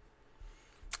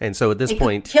 And so at this They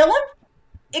point, could kill him.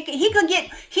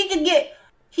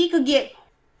 He could get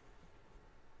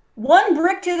one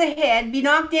brick to the head, be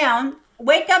knocked down,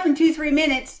 wake up in 2-3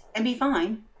 minutes, and be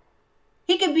fine.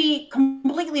 He could be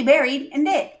completely buried and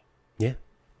dead. yeah.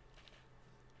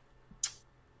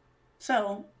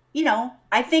 So,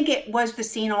 I think it was the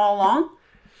scene all along,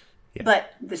 Yeah.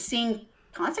 but the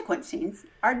consequence scenes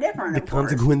are different. The of course.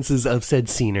 consequences of said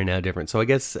scene are now different. So I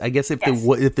guess if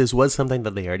if this was something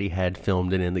that they already had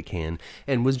filmed and in the can,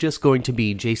 and was just going to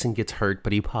be Jason gets hurt,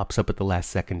 but he pops up at the last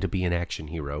second to be an action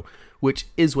hero, which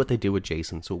is what they do with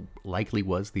Jason. So likely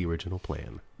was the original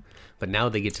plan, but now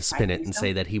they get to spin it and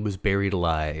say that he was buried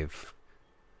alive.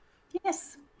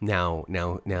 Yes. Now,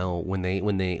 when they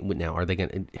are they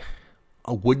gonna?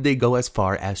 Would they go as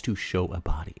far as to show a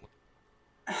body?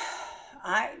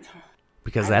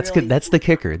 Because that's the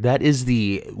kicker. That is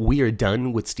we are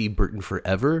done with Steve Burton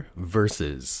forever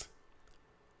versus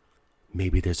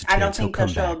maybe there's a chance I don't think he'll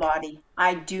they'll come show a back. body.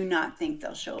 I do not think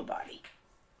they'll show a body.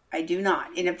 I do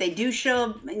not. And if they do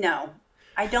show, no,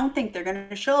 I don't think they're going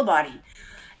to show a body.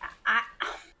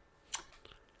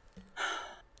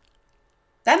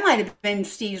 That might have been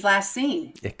Steve's last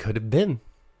scene. It could have been.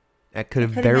 That could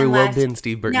have Could very been well last- been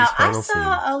Steve Burton's Now final I scene.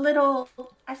 saw a little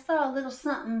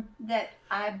something that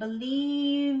I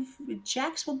believe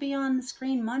Jax will be on the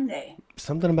screen Monday,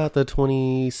 Something about the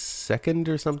 22nd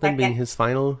or something being his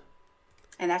final.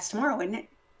 and that's tomorrow, isn't it?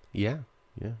 Yeah.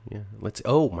 Let's.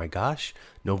 Oh my gosh,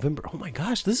 November. Oh my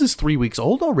gosh, this is 3 weeks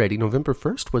old already. November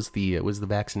 1st was the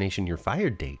vaccination you're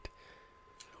fired date.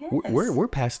 Yes. We're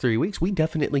past 3 weeks. We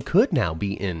definitely could now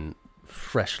be in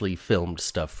freshly filmed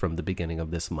stuff from the beginning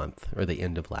of this month or the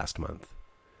end of last month.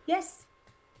 Yes.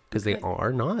 Because they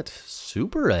are not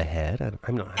super ahead.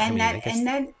 I'm not. I guess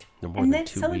they're more than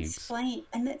 2 weeks.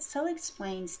 And that so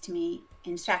explains to me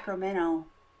in Sacramento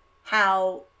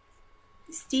how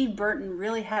Steve Burton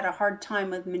really had a hard time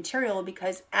with material,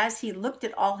 because as he looked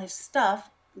at all his stuff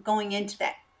going into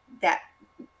that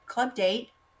club date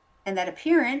and that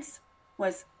appearance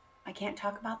was, I can't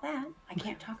talk about that. I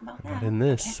can't talk about that. Not in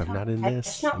this. I'm not in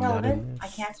this. That's not I'm not in relevant. this. I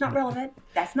can't. It's not relevant.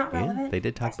 That's not relevant. Yeah, they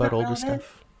did talk That's about not older relevant.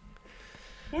 stuff.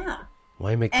 Yeah.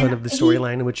 Why make And fun of the he-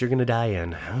 storyline in which you're going to die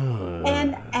in?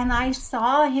 And I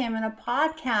saw him in a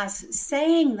podcast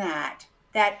saying that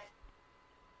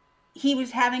he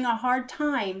was having a hard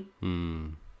time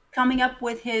coming up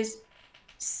with his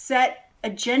set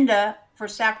agenda for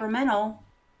Sacramento,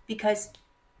 because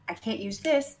I can't use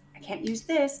this, I can't use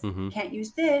this, I can't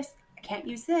use this, I can't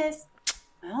use this.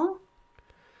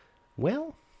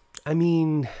 Well, I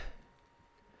mean,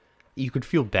 you could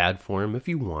feel bad for him if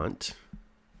you want.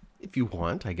 If you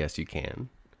want, I guess you can.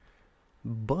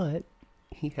 But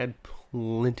he had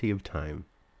plenty of time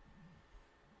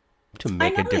to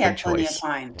make a know he had different plenty of choice.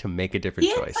 time. To make a different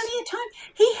He had choice. plenty of time.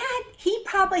 He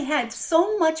probably had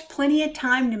so much plenty of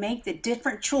time to make the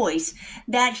different choice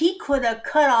that he could have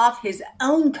cut off his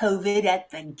own COVID at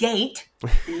the gate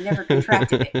and never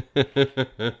contracted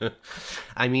it.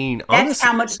 I mean, That's honestly,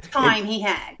 how much time he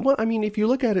had. well, I mean, if you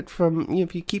look at it from,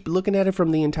 if you keep looking at it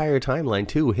from the entire timeline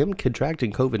too, him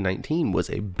contracting COVID-19 was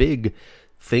a big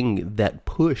thing that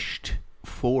pushed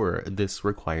for this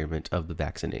requirement of the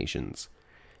vaccinations.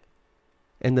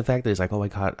 And the fact that he's like, oh,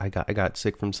 I got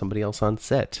sick from somebody else on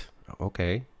set.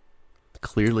 Okay,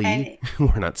 clearly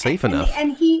we're not safe enough.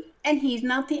 And he's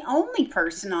not the only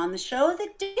person on the show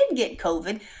that did get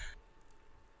COVID.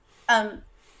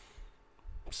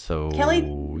 So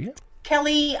Kelly- yeah,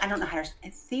 Kelly, I don't know how to say,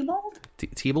 Thibault?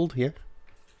 Thibault, yeah,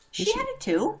 She had it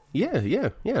too. yeah.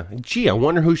 Gee, I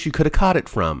wonder who she could have caught it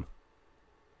from.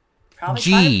 Probably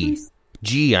caught it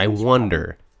Gee, I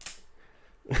wonder.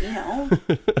 from, you know.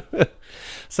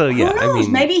 So yeah, Who knows? I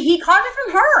mean, Maybe he caught it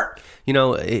from her. you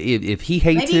know, if he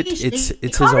hates Maybe it, he it's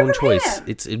his caught it own from choice. him.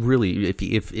 It really,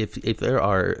 if there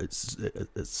are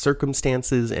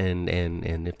circumstances and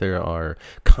if there are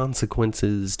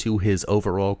consequences to his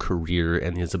overall career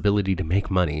and his ability to make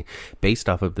money based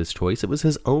off of this choice, it was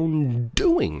his own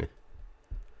doing.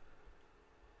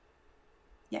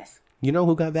 Yes. You know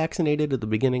who got vaccinated at the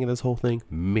beginning of this whole thing?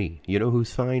 Me. You know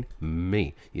who's fine?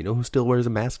 Me. You know who still wears a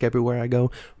mask everywhere I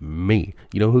go? Me.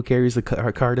 You know who carries the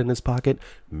card in his pocket?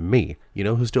 Me. You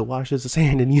know who still washes his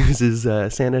hand and uses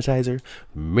sanitizer?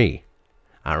 Me.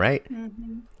 All right?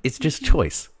 It's just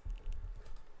choice.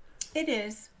 It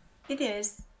is. It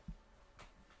is. I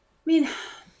mean,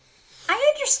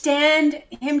 I understand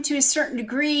him to a certain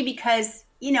degree because,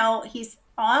 you know, he's,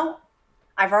 well,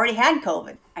 I've already had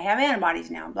COVID. I have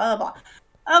antibodies now, blah, blah,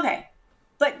 blah. Okay.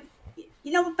 But,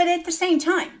 you know, but at the same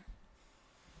time,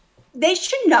 they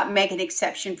should not make an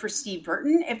exception for Steve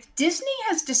Burton. If Disney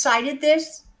has decided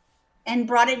this and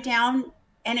brought it down,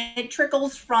 and it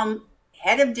trickles from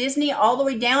head of Disney all the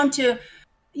way down to,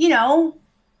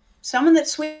 someone that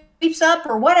sweeps up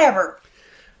or whatever.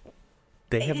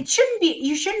 It shouldn't be.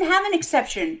 You shouldn't have an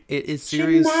exception. It's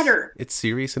serious. Shouldn't matter. It's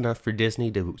serious enough for Disney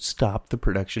to stop the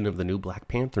production of the new Black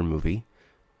Panther movie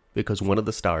because one of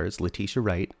the stars, Letitia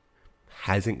Wright,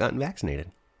 hasn't gotten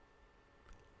vaccinated.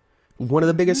 One of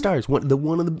the biggest stars, one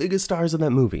of the biggest stars of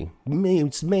that movie,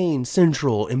 main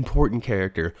central important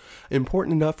character,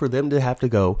 important enough for them to have to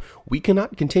go. We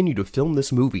cannot continue to film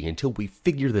this movie until we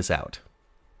figure this out.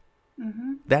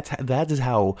 Mm-hmm. That is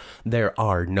how there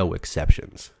are no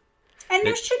exceptions. And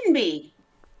there shouldn't be.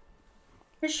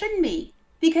 There shouldn't be.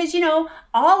 Because,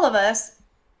 all of us,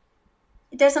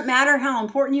 it doesn't matter how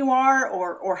important you are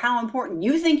or how important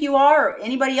you think you are or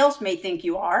anybody else may think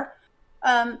you are.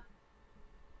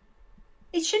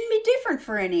 It shouldn't be different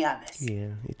for any of us.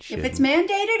 Yeah, it shouldn't. If it's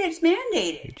mandated, it's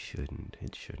mandated. It shouldn't.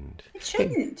 It shouldn't. It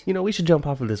shouldn't. Hey, we should jump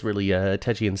off of this really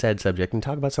touchy and sad subject and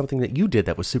talk about something that you did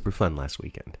that was super fun last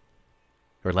weekend.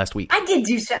 Or last week. I did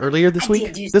do something. Earlier this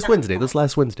week? This Wednesday. This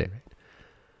last Wednesday, right?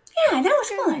 Yeah, that was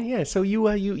fun. Yeah, so you,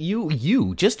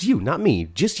 just you, not me,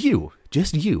 just you,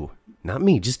 not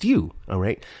me, just you, all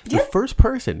right? The first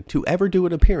person to ever do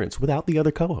an appearance without the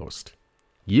other co-host.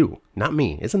 You, not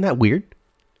me. Isn't that weird?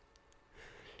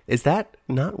 Is that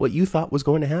not what you thought was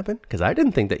going to happen? Because I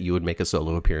didn't think that you would make a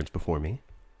solo appearance before me.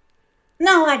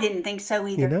 No, I didn't think so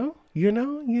either. You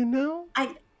know?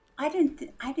 I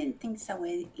didn't think so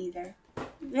either.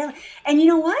 Really. And you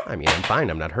know what? I mean, I'm fine.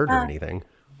 I'm not hurt or anything.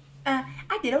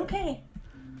 I did okay.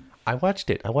 I watched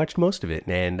it. I watched most of it,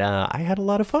 and I had a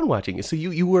lot of fun watching it. So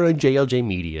you were on JLJ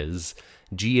Media's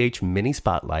GH Mini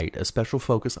Spotlight, a special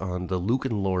focus on the Luke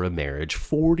and Laura marriage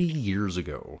 40 years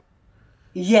ago.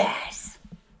 Yes.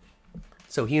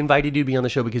 So he invited you to be on the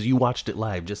show because you watched it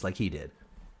live, just like he did.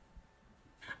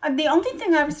 The only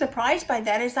thing I was surprised by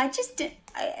that is I just did,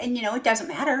 and it doesn't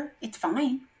matter. It's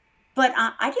fine. But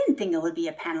I didn't think it would be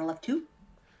a panel of two.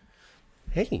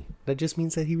 Hey, that just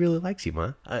means that he really likes you,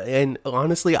 huh? And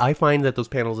honestly, I find that those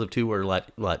panels of two are a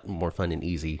lot more fun and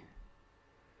easy.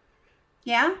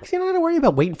 Yeah? Because you don't have to worry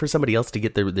about waiting for somebody else to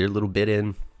get their little bit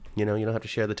in. You don't have to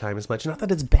share the time as much. Not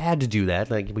that it's bad to do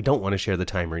that. Like, we don't want to share the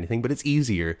time or anything, but it's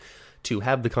easier to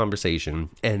have the conversation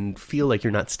and feel like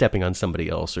you're not stepping on somebody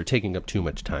else or taking up too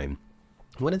much time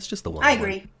when it's just the one. I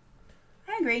agree.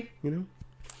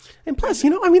 And plus,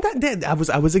 that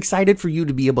I was excited for you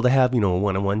to be able to have, a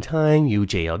one-on-one time. You,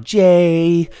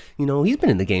 JLJ, he's been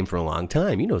in the game for a long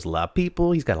time. He knows a lot of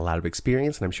people. He's got a lot of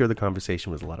experience, and I'm sure the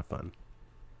conversation was a lot of fun.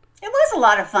 It was a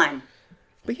lot of fun.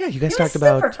 But yeah, you guys talked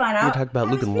about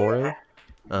Luke and Laura.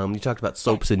 Fun. You talked about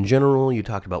soaps in general. You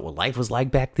talked about what life was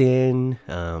like back then.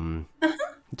 You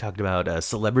talked about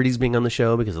celebrities being on the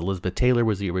show because Elizabeth Taylor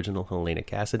was the original Helena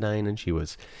Cassadine, and she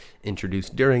was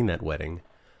introduced during that wedding.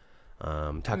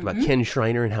 Talked about Ken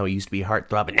Shriner and how he used to be a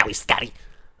heartthrob, and now he's Scotty.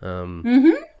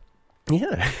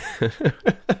 Yeah.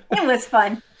 It was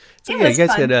fun. So yeah, you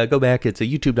guys can go back. It's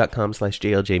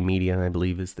youtube.com/JLJ Media, I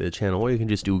believe is the channel. Or you can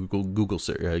just do Google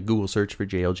search for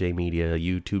JLJ Media,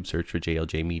 YouTube search for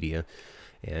JLJ Media.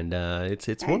 And it's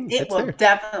one. It will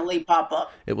definitely pop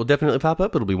up. It will definitely pop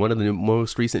up. It'll be one of the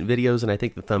most recent videos, and I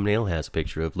think the thumbnail has a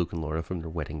picture of Luke and Laura from their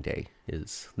wedding day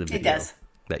is the video. It does.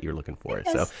 That you're looking for.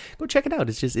 So go check it out.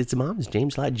 It's Mom's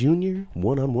James Lott Jr.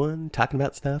 one-on-one talking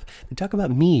about stuff. They talk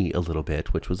about me a little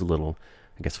bit, which was a little,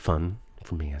 I guess, fun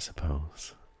for me, I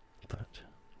suppose. But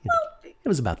it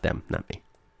was about them, not me.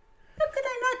 How could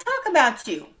I not talk about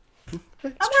you?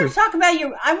 That's I true. want to talk about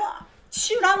your. I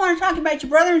want to talk about your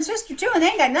brother and sister too, and they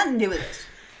ain't got nothing to do with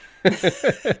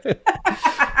this.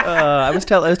 I was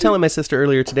telling my sister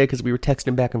earlier today because we were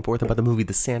texting back and forth about the movie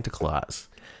The Santa Claus.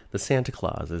 The Santa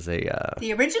Claus is the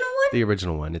original one. The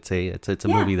original one. It's a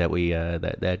movie that we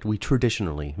that we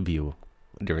traditionally view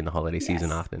during the holiday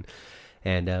season often.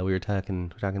 And we were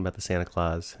talking about the Santa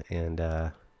Claus, and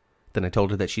then I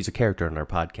told her that she's a character on our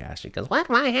podcast. She goes, "What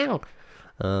the hell?"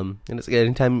 And it's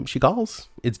anytime she calls,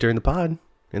 it's during the pod.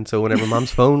 And so whenever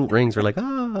Mom's phone rings, we're like,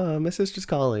 my sister's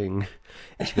calling.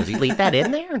 And she goes, "You leave that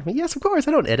in there?" Well, yes, of course.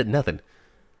 I don't edit nothing.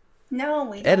 No,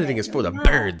 we don't. Editing is for the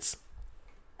birds.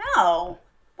 No.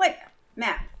 What,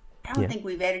 Matt? I don't think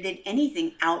we've edited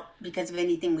anything out because of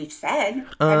anything we've said.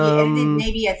 Have you edited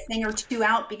maybe a thing or two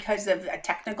out because of a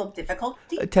technical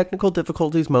difficulty? Technical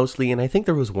difficulties mostly, and I think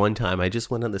there was one time I just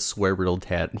went on this swear-riddled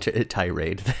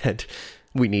tirade that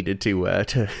we needed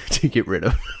to get rid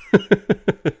of.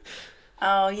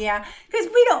 Oh, yeah. Because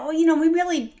we don't,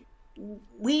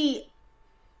 we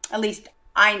at least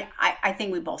I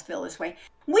think we both feel this way.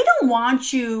 We don't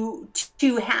want you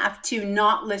to have to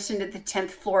not listen to the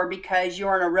 10th floor because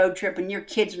you're on a road trip and your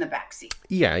kid's in the backseat.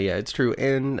 Yeah, it's true.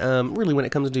 And really, when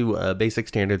it comes to basic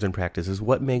standards and practices,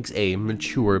 what makes a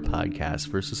mature podcast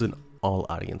versus an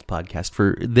all-audience podcast?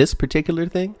 For this particular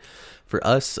thing, for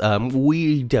us,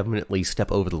 we definitely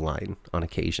step over the line on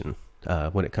occasion.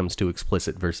 When it comes to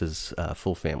explicit versus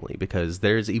full family, because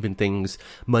there's even things,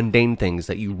 mundane things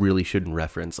that you really shouldn't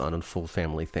reference on a full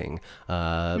family thing.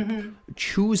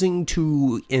 Choosing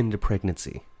to end a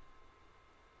pregnancy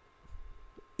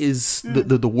is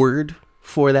the word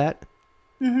for that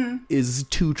is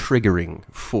too triggering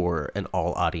for an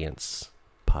all audience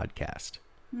podcast.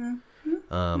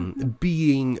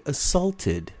 Being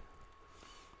assaulted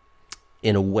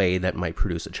in a way that might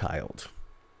produce a child.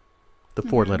 The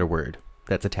 4-letter word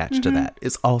that's attached to that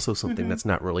is also something that's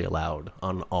not really allowed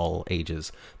on all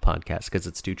ages podcasts because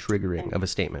it's too triggering of a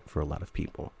statement for a lot of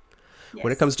people. Yes.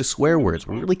 When it comes to swear words,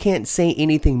 we really can't say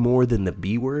anything more than the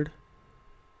B word.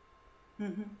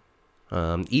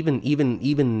 Even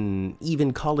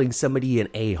calling somebody an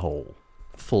a-hole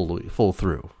full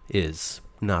through is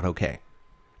not okay,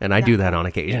 and I do that on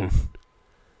occasion.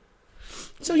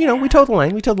 So, we toe the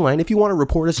line. If you want to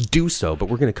report us, do so. But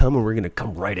we're going to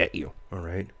come right at you. All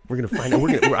right? We're going to find out.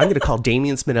 I'm going to call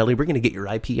Damian Spinelli. We're going to get your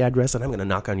IP address, and I'm going to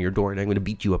knock on your door, and I'm going to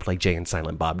beat you up like Jay and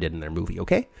Silent Bob did in their movie.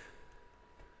 Okay?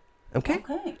 Okay.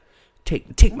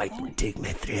 Take my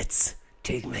threats.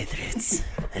 Take my threats.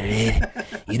 All right?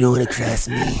 You don't want to cross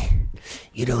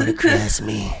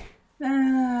me.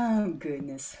 Oh,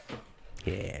 goodness.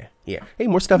 Yeah. Hey,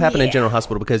 more stuff happened in General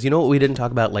Hospital because you know what we didn't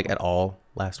talk about at all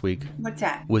last week? What's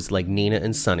that? Was Nina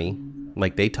and Sonny,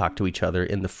 they talked to each other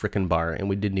in the frickin' bar and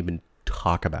we didn't even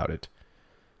talk about it.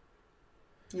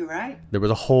 You're right. There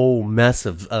was a whole mess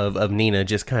of Nina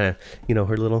just kind of,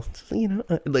 her little,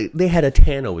 they had a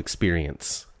Tano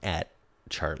experience at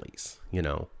Charlie's,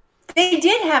 They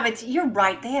did have it. You're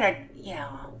right. They had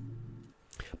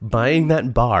Buying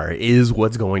that bar is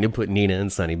what's going to put Nina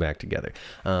and Sonny back together.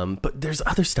 But there's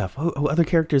other stuff, other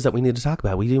characters that we need to talk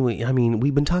about.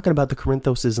 We've been talking about the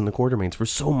Corinthoses and the Quartermains for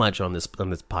so much on this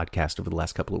podcast over the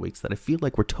last couple of weeks that I feel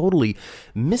like we're totally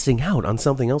missing out on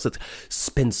something else. It's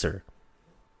Spencer,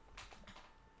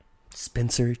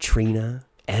 Trina,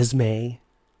 Esme,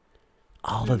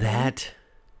 all of that.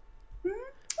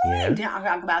 Yeah. We didn't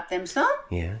talk about them some.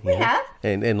 Yeah. We have.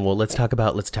 And well, let's talk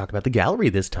about the gallery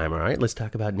this time, all right? Let's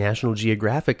talk about National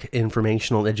Geographic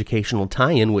informational educational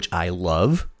tie-in, which I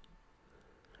love.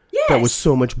 Yes. That was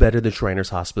so much better than Shriners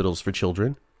Hospitals for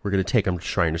Children. We're going to take them to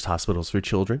Shriners Hospitals for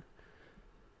Children.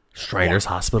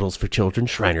 Hospitals for Children.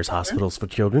 Shriners Hospitals for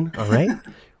Children. All right?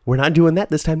 We're not doing that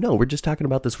this time. No, we're just talking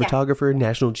about this photographer,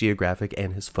 National Geographic,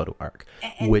 and his photo arc.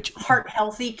 Which Heart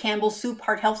Healthy Campbell's Soup.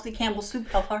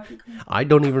 I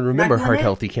don't even remember Heart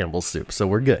Healthy Campbell's Soup, so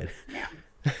we're good. Yeah.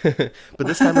 But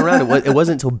this time around, it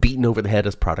wasn't until beaten over the head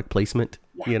as product placement,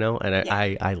 and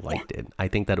I liked it. I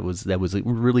think that was a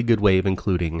really good way of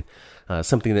including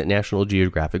something that National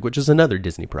Geographic, which is another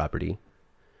Disney property,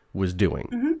 was doing.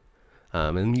 Mm-hmm.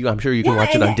 And I'm sure you can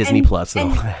watch it on Disney Plus and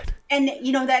all that. And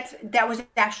that was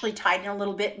actually tied in a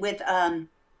little bit with on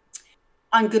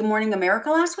Good Morning America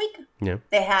last week. Yeah,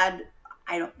 they had,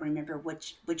 I don't remember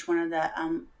which one of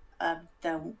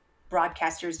the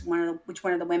broadcasters, which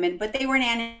one of the women, but they were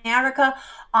in Antarctica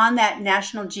on that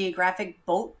National Geographic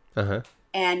boat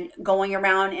and going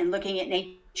around and looking at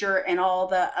nature and all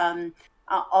the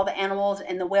animals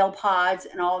and the whale pods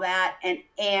and all that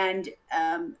and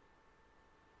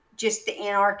just the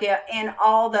Antarctica and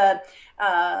all the,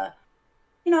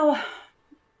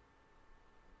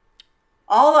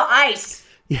 all the ice.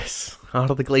 Yes,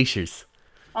 all the glaciers.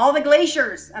 All the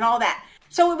glaciers and all that.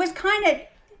 So it was kind of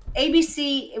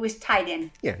ABC, it was tied in.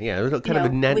 Yeah, it was kind of a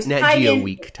Nat Geo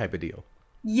Week type of deal.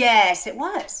 Yes, it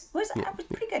was. It was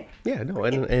pretty good. Yeah, no,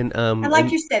 and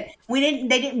like you said, they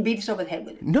didn't beat us over the head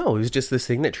with it. No, it was just this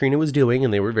thing that Trina was doing,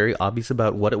 and they were very obvious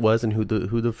about what it was and who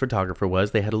the photographer was.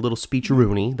 They had a little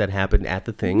speech-a-rooney that happened at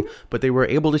the thing, but they were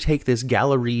able to take this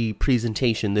gallery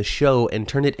presentation, this show, and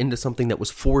turn it into something that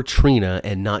was for Trina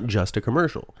and not just a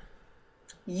commercial.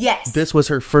 Yes. This was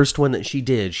her first one that she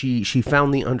did. She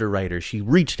found the underwriter. She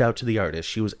reached out to the artist.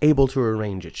 She was able to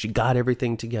arrange it. She got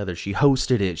everything together. She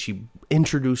hosted it. She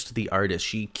introduced the artist.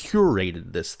 She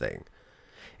curated this thing.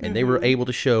 And they were able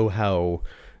to show how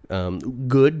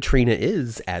good Trina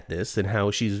is at this and how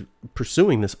she's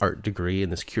pursuing this art degree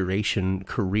and this curation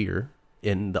career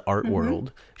in the art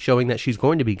world, showing that she's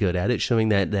going to be good at it, showing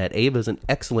that Ava's an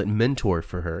excellent mentor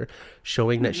for her,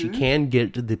 showing that she can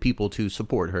get the people to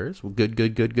support her. So good,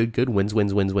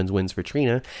 wins for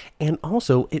Trina. And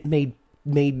also it made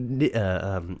made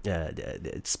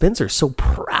Spencer so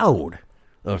proud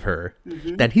of her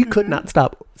that he could not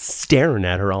stop staring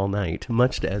at her all night,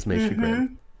 much to Esme's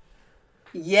chagrin.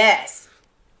 Yes.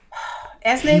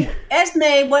 Esme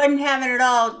wasn't having it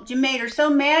all. You made her so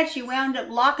mad she wound up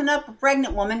locking up a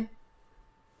pregnant woman.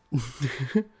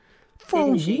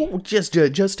 Just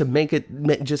to make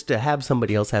it, just to have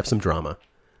somebody else have some drama.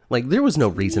 Like, there was no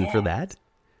reason for that.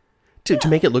 To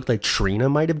make it look like Trina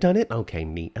might have done it? Okay,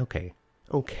 neat. Okay.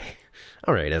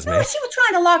 All right, Esme. No, she was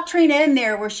trying to lock Trina in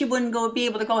there where she wouldn't be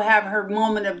able to go have her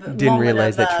moment of... Didn't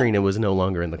realize that Trina was no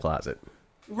longer in the closet.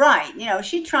 Right.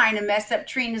 She's trying to mess up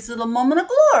Trina's little moment of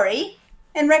glory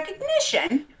and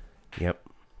recognition. Yep.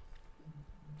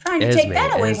 Trying to take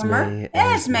that away from her.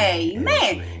 Esme,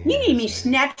 man, you need me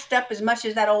snatched up as much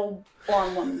as that old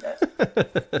blonde woman does.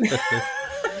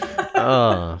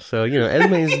 So,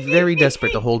 Esme is very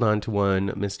desperate to hold on to one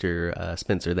Mr.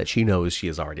 Spencer that she knows she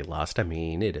has already lost. I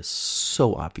mean, it is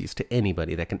so obvious to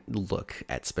anybody that can look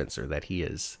at Spencer that he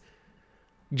is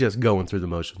just going through the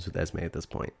motions with Esme at this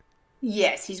point.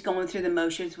 Yes, he's going through the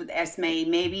motions with Esme.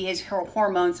 Maybe his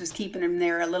hormones was keeping him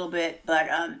there a little bit, but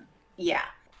yeah.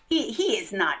 He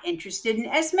is not interested in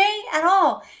Esme at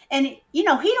all. And, he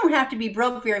don't have to be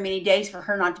broke very many days for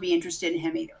her not to be interested in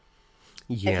him either.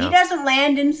 Yeah. If he doesn't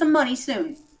land in some money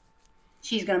soon,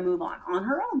 she's going to move on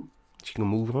her own. She can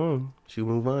move on. She'll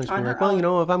move on. She'll be like,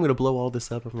 well, if I'm going to blow all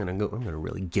this up, I'm going to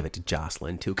really give it to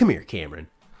Jocelyn, too. Come here, Cameron.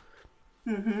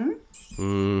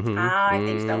 Mm-hmm. I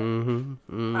think so.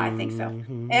 I think so.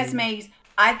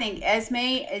 I think Esme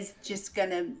is just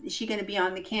she's going to be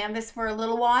on the canvas for a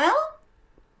little while.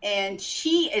 And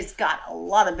she has got a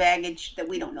lot of baggage that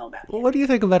we don't know about. Well, what do you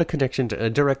think about a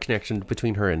direct connection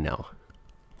between her and Nell?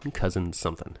 Cousin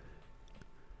something.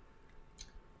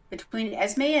 Between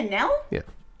Esme and Nell? Yeah.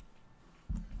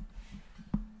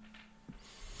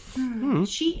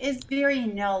 She is very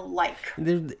Nell-like.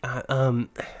 And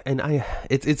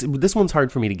it's this one's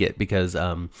hard for me to get because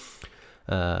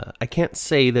I can't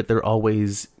say that they're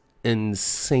always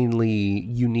insanely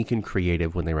unique and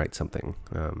creative when they write something.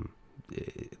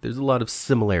 There's a lot of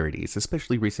similarities,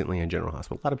 especially recently in General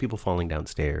Hospital. A lot of people falling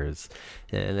downstairs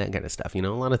and that kind of stuff. A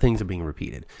lot of things are being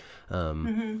repeated.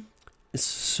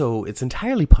 So it's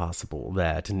entirely possible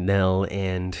that Nell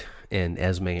and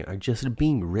Esme are just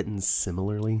being written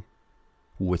similarly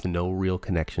with no real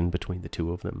connection between the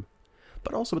two of them.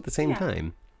 But also at the same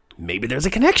time, maybe there's a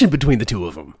connection between the two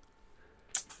of them.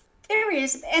 There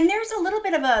is. And there's a little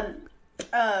bit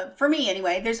of for me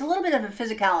anyway, there's a little bit of a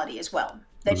physicality as well.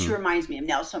 That she reminds me of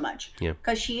Nell so much. Yeah.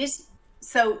 Because she is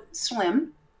so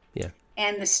slim. Yeah.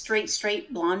 And the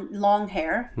straight blonde, long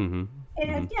hair. Mm-hmm.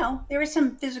 And, there are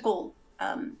some physical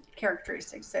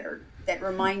characteristics that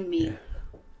remind me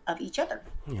of each other.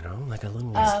 Like a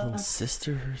little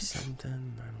sister or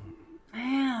something.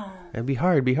 Wow. It'd be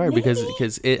hard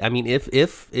because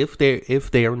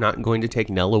if they are not going to take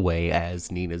Nell away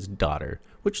as Nina's daughter,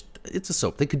 which it's a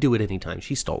soap, they could do it anytime.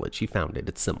 She stole it, she found it,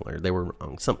 it's similar, they were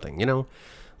wrong, something,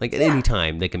 like at any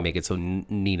time they can make it so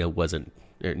Nina wasn't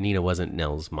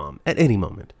Nell's mom at any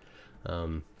moment.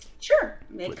 Sure,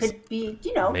 it could be,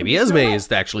 maybe Esme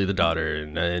is actually the daughter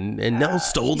and Nell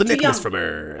stole the necklace from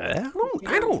her.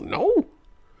 I don't know.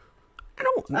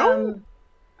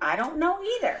 I don't know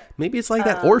either. Maybe it's like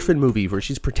that Orphan movie where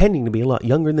she's pretending to be a lot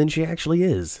younger than she actually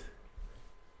is.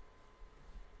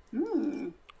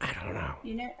 I don't know.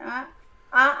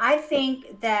 I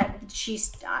think that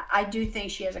I do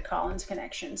think she has a Collins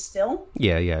connection still.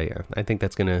 Yeah. I think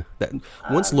that's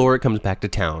once Laura comes back to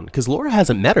town, because Laura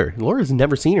hasn't met her. Laura's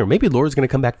never seen her. Maybe Laura's going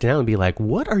to come back to town and be like,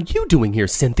 what are you doing here,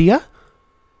 Cynthia?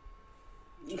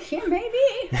 Yeah, maybe.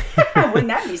 Wouldn't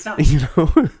that be something?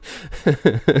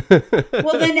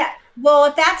 Well,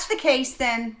 if that's the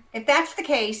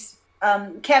case,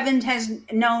 Kevin has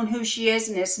known who she is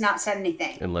and has not said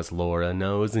anything. Unless Laura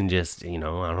knows and just, I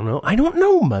don't know. I don't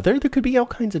know, Mother. There could be all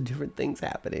kinds of different things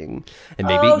happening. And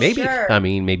maybe, sure.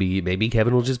 maybe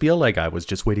Kevin will just be like, I was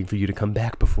just waiting for you to come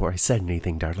back before I said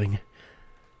anything, darling.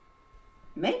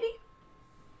 Maybe.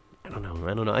 I don't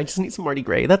know. I just need some Marty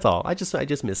Gray. That's all. I just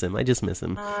miss him. I just need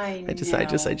some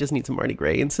Marty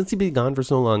Gray. And since he's been gone for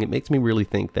so long, it makes me really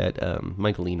think that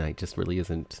Michael E. Knight just really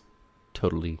isn't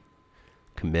totally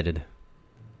committed.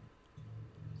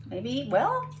 Maybe.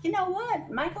 Well, you know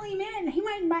what, Michael E. Mann, he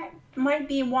might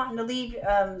be wanting to leave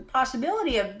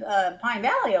possibility of Pine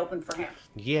Valley open for him.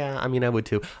 Yeah, I mean, I would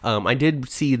too. I did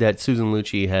see that Susan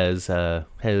Lucci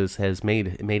has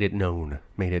made it known.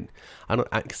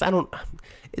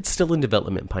 It's still in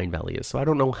development. Pine Valley is, so I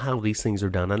don't know how these things are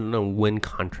done. I don't know when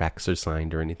contracts are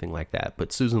signed or anything like that.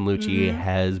 But Susan Lucci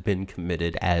has been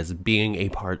committed as being a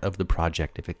part of the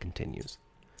project if it continues.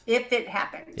 If it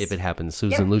happens.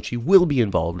 Susan Lucci will be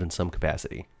involved in some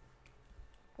capacity.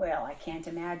 Well, I can't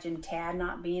imagine Tad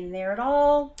not being there at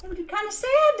all. It would be kind of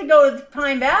sad to go to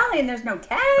Pine Valley and there's no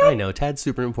Tad. I know, Tad's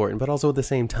super important, but also at the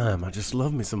same time, I just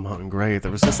love me some Martin Gray. There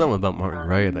was just something about Martin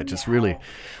Gray that just really...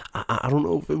 I don't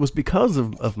know if it was because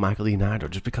of Michael E. Knight or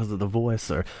just because of the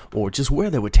voice or just where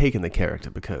they were taking the character,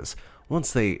 because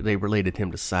once they related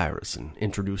him to Cyrus and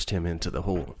introduced him into the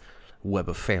whole web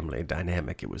of family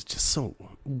dynamic, it was just so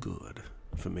good,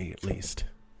 for me at least.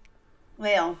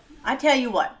 Well, I tell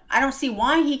you what, I don't see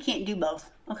why he can't do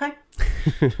both, okay?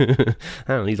 I don't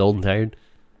know, he's old and tired.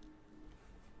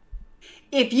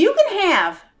 If you can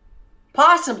have,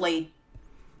 possibly,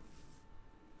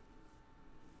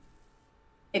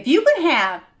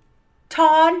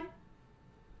 Todd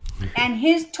and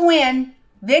his twin,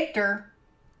 Victor,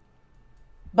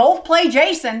 both play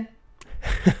Jason,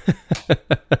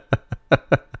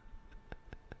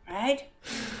 right?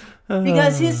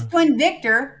 Because his twin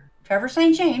Victor, Trevor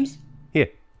St. James,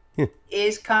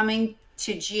 is coming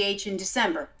to GH in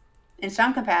December in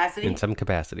some capacity. In some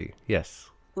capacity, yes.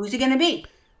 Who's he going to be?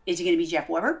 Is he going to be Jeff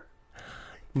Weber?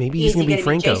 Maybe he's going to be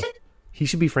Franco. Jason? He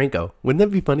should be Franco. Wouldn't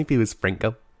that be funny if he was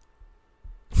Franco?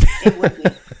 It would be.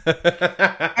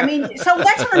 I mean, so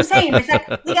that's what I'm saying. It's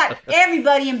like we got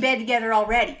everybody in bed together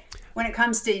already when it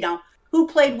comes to, who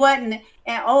played what and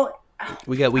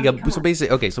we got so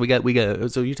basically okay, so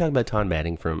you're talking about Todd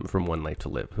Manning from One Life to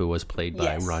Live, who was played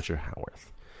by Roger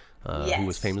Howarth. Who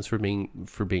was famous for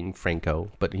being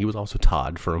Franco, but he was also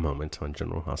Todd for a moment on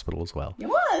General Hospital as well. He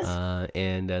was.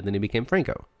 And then he became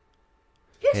Franco.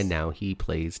 Yes. And now he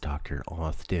plays Dr.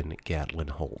 Austin Gatlin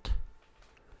Holt.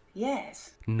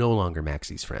 Yes. No longer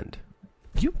Maxie's friend.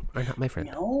 You are not my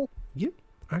friend. No. You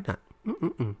are not.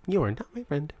 You are not my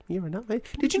friend. You are not my...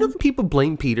 Did you know that people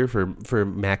blame Peter for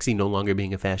Maxie no longer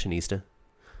being a fashionista?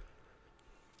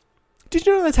 Did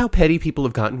you know that's how petty people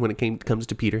have gotten when it comes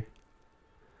to Peter?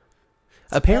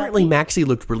 Apparently, Maxie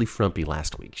looked really frumpy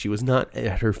last week. She was not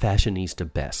at her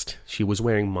fashionista best. She was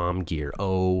wearing mom gear.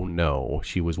 Oh, no.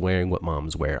 She was wearing what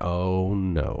moms wear. Oh,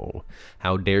 no.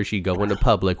 How dare she go into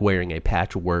public wearing a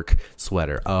patchwork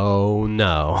sweater? Oh,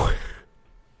 no.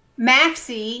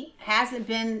 Maxie hasn't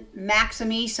been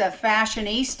Maximisa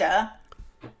fashionista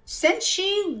since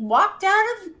she walked out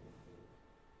of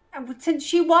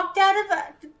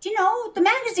the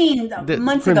magazine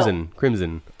months ago.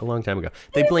 Crimson, a long time ago.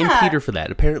 They blame Peter for that.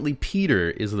 Apparently,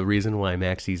 Peter is the reason why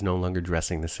Maxie's no longer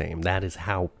dressing the same. That is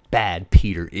how bad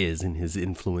Peter is, and his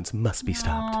influence must be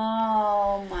stopped.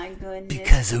 Oh, my goodness.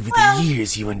 Because over the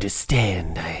years, you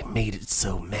understand, I made it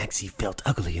so Maxie felt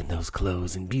ugly in those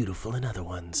clothes and beautiful in other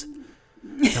ones.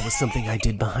 That was something I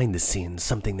did behind the scenes,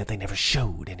 something that they never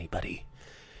showed anybody.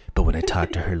 But when I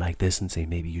talk to her like this and say,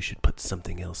 maybe you should put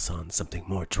something else on, something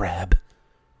more drab,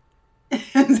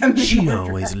 she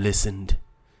always listened.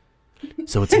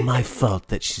 So it's my fault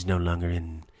that she's no longer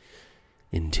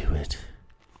into it.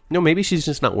 No, maybe she's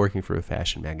just not working for a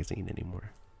fashion magazine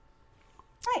anymore.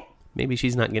 Right. Maybe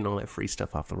she's not getting all that free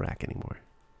stuff off the rack anymore.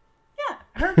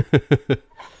 Yeah.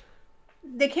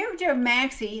 The character of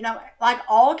Maxie, like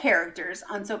all characters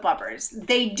on soap operas,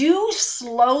 they do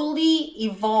slowly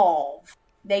evolve.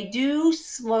 They do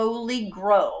slowly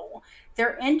grow.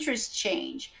 Their interests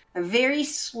change very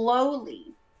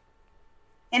slowly.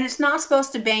 And it's not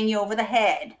supposed to bang you over the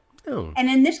head. No. And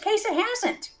in this case, it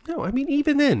hasn't. No, I mean,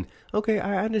 even then, okay,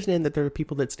 I understand that there are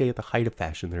people that stay at the height of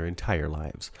fashion their entire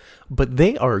lives. But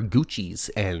they are Gucci's,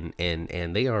 and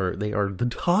they are the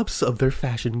tops of their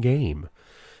fashion game.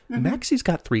 Mm-hmm. Maxie's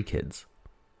got 3 kids.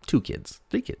 2 kids.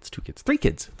 3 kids. 2 kids. 3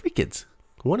 kids. 3 kids.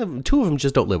 2 of them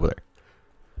just don't live with her.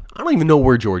 I don't even know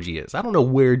where Georgie is. I don't know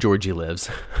where Georgie lives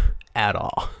at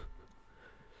all.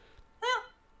 Well,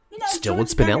 still with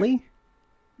Spinelli?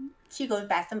 She goes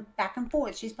back and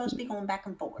forth. She's supposed to be going back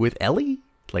and forth. With Ellie?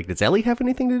 Like, does Ellie have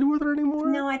anything to do with her anymore?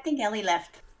 No, I think Ellie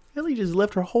left. Ellie just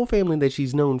left her whole family that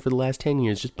she's known for the last 10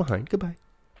 years just behind. Goodbye.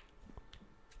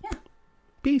 Yeah.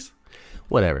 Peace.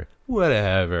 Whatever.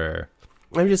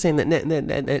 I'm just saying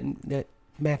that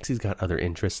Maxie's got other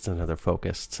interests and other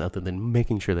focus other than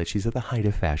making sure that she's at the height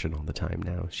of fashion all the time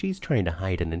now. She's trying to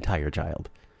hide an entire child.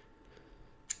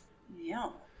 Yeah.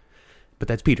 But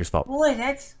that's Peter's fault. Boy,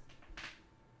 that's...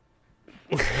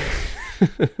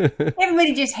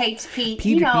 Everybody just hates Pete.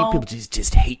 Peter, people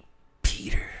just hate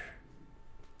Peter.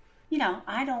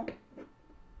 I don't.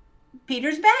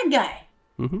 Peter's a bad guy.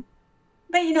 Mm-hmm.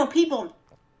 But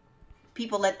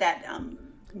people let that.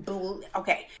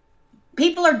 Okay,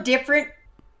 people are different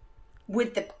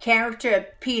with the character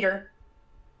of Peter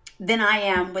than I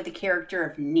am with the character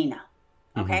of Nina.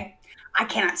 Okay, I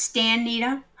cannot stand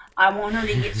Nina. I want her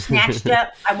to get snatched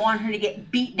up. I want her to get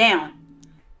beat down.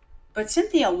 But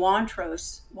Cynthia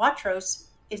Watros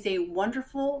is a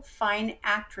wonderful, fine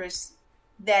actress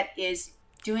that is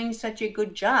doing such a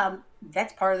good job.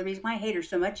 That's part of the reason why I hate her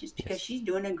so much is because she's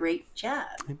doing a great job.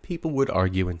 And people would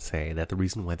argue and say that the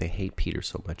reason why they hate Peter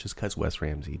so much is because Wes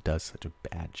Ramsey does such a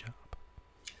bad job.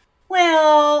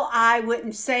 Well, I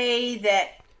wouldn't say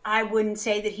that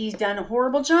he's done a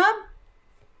horrible job.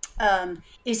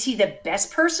 Is he the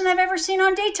best person I've ever seen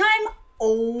on daytime?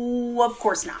 Oh, of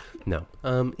course not. No.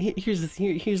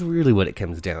 Here's really what it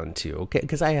comes down to, okay?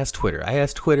 Because I asked Twitter,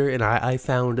 and I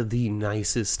found the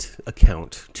nicest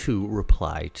account to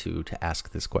reply to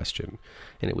ask this question,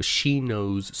 and it was She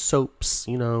Knows Soaps.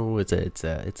 It's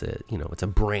a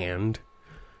brand.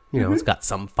 It's got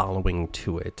some following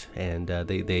to it, and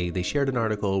they shared an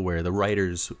article where the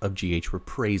writers of GH were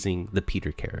praising the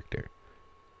Peter character.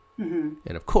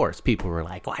 And of course, people were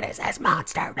like, "What is this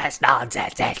monster? This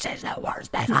nonsense? This is the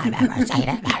worst thing I've ever seen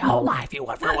in my whole life. You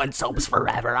have ruined soaps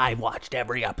forever. I've watched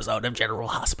every episode of General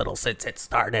Hospital since it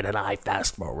started, and I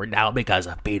fast forward now because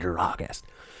of Peter August."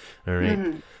 All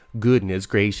right. Goodness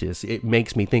gracious, it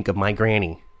makes me think of my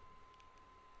granny.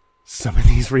 Some of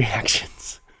these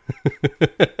reactions.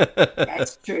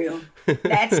 That's true.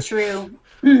 That's true.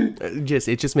 It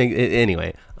just makes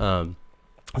anyway. Some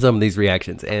of these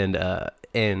reactions, and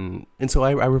so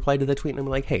I replied to that tweet, and I'm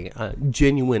like, hey,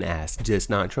 genuine ask, just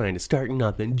not trying to start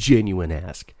nothing, genuine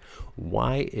ask.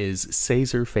 Why is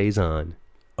Cesar Faison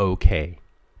okay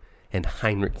and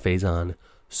Heinrich Faison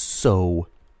so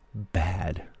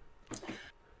bad?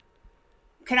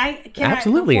 Can I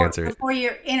absolutely answer it before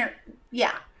you're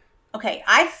yeah. Okay,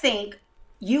 I think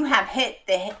you have hit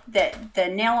the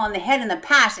nail on the head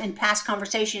in past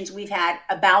conversations we've had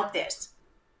about this.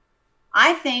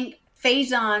 I think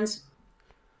Faison's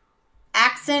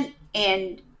accent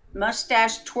and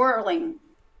mustache twirling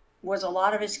was a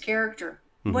lot of his character.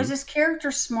 Mm-hmm. Was his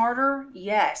character smarter?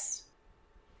 Yes,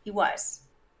 he was.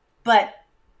 But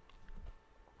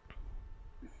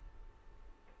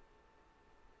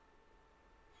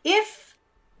if,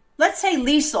 let's say,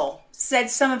 Liesel said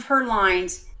some of her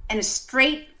lines in a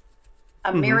straight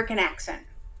American accent,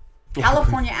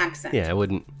 California accent. Yeah, it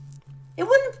wouldn't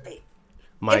be.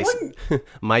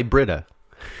 My Brita.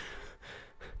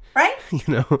 Right?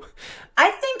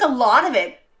 I think a lot of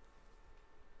it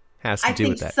has to do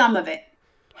with that. Some of it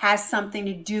has something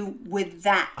to do with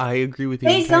that. I agree with you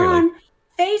entirely.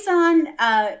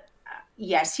 Faison,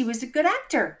 yes, he was a good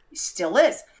actor. He still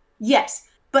is. Yes.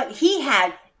 But he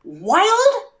had wild,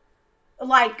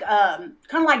 kind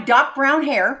of like Doc Brown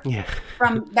hair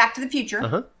from Back to the Future.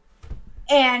 Uh-huh.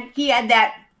 And he had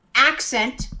that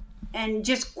accent and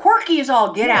just quirky as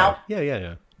all get out.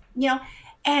 Yeah.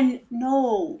 And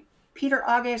no, Peter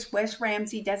August, Wes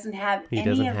Ramsey doesn't have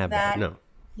any of that. No.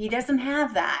 He doesn't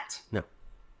have that. No.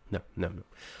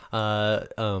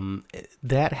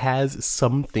 That has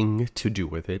something to do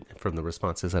with it from the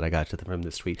responses that I got from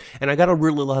this tweet. And I got a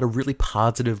lot of really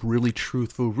positive, really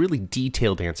truthful, really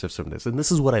detailed answers from this. And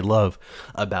this is what I love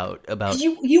about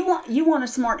you want a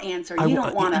smart answer. You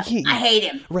don't want to I hate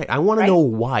him. Right. I want to know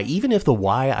why. Even if the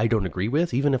why I don't agree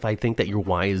with, even if I think that your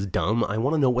why is dumb, I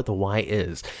want to know what the why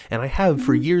is. And I have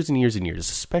for years and years and years,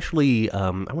 especially I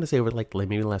want to say over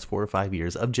maybe the last 4 or 5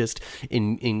 years of just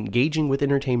engaging with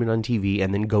entertainment on TV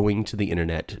and then going to the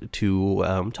internet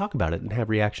to talk about it and have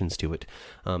reactions to it.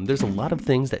 There's a lot of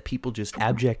things that people just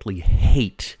abjectly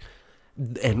hate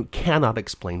and cannot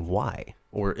explain why,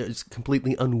 or is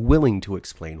completely unwilling to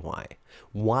explain why.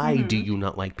 Why do you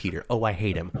not like Peter? Oh, I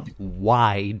hate him.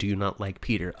 Why do you not like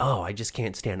Peter? Oh, I just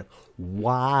can't stand him.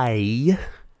 Why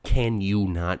can you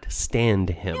not stand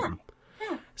him?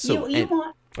 Yeah. So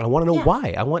I want to know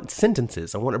why. I want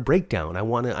sentences. I want a breakdown. I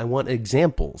want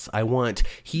examples.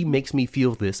 He makes me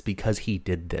feel this because he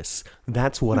did this.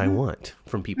 That's what I want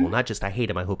from people, not just I hate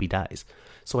him, I hope he dies.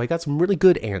 So I got some really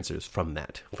good answers from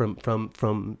that. From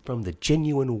the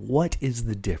genuine, what is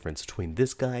the difference between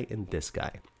this guy and this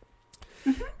guy?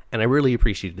 And I really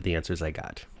appreciated the answers I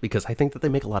got because I think that they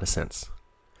make a lot of sense.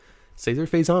 Cesar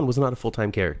Faison was not a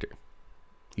full-time character.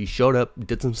 He showed up,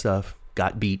 did some stuff,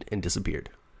 got beat, and disappeared.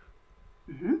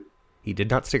 He did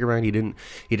not stick around. He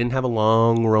didn't have a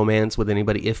long romance with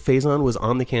anybody. If Faison was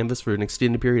on the canvas for an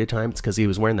extended period of time, it's because he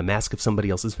was wearing the mask of somebody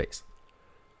else's face.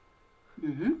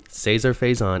 Mm-hmm. Cesar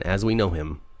Faison, as we know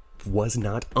him, was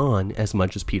not on as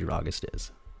much as Peter August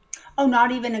is. Oh,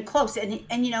 not even in close.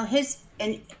 And you know,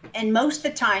 and most of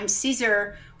the time,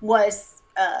 Caesar was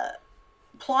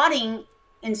plotting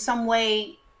in some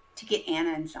way to get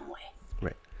Anna in some way.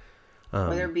 Right.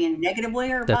 Whether it be in a negative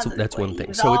way or a that's positive way. one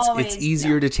thing. So it's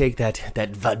easier to take that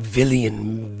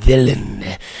vaudevillian villain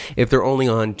if they're only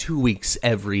on 2 weeks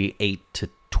every 8 to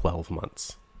 12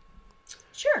 months.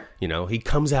 Sure. You know, he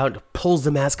comes out, pulls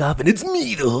the mask off, and it's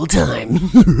me the whole time.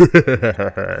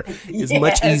 It's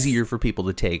much easier for people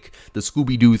to take the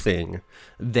Scooby-Doo thing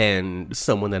than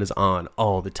someone that is on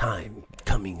all the time,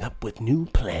 coming up with new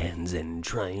plans and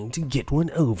trying to get one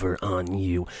over on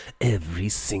you every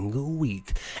single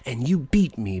week. And you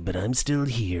beat me, but I'm still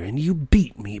here. And you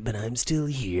beat me, but I'm still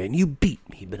here. And you beat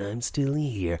me, but I'm still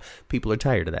here. People are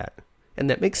tired of that. And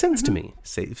that makes sense to me.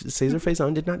 Cesar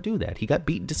Faison did not do that. He got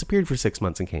beat, disappeared for 6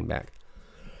 months, and came back.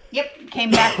 Yep,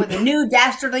 came back with a new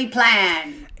dastardly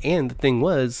plan. And the thing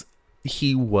was,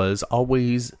 he was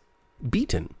always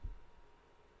beaten.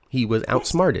 He was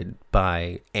outsmarted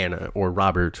by Anna or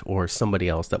Robert or somebody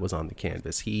else that was on the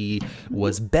canvas. He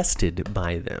was bested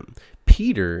by them.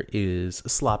 Peter is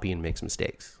sloppy and makes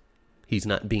mistakes. He's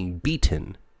not being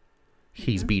beaten.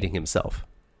 He's beating himself.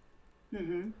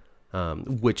 Mm-hmm.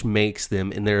 Which makes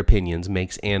them, in their opinions,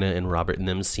 makes Anna and Robert and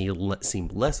them seem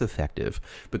less effective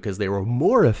because they were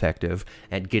more effective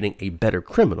at getting a better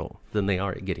criminal than they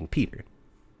are at getting Peter.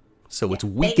 So it's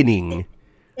weakening.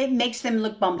 It makes them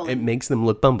look bumbly. It makes them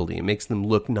look bumbly. It makes them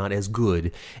look not as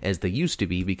good as they used to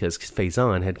be because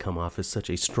Faison had come off as such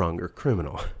a stronger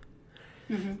criminal.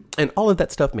 Mm-hmm. And all of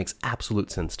that stuff makes absolute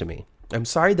sense to me. I'm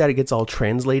sorry that it gets all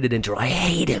translated into, I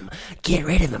hate him, get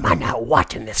rid of him, I'm not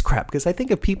watching this crap. Because I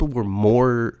think if people were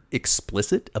more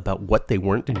explicit about what they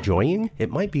weren't enjoying,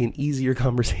 it might be an easier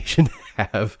conversation to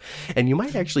have. And you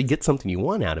might actually get something you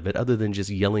want out of it other than just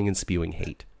yelling and spewing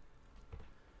hate.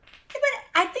 But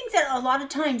I think that a lot of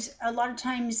times,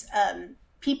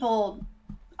 people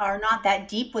are not that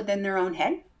deep within their own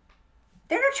head.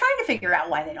 They're not trying to figure out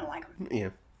why they don't like them. Yeah.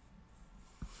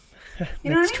 You know That's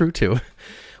what I mean? true, too.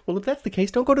 Well, if that's the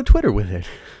case, don't go to Twitter with it.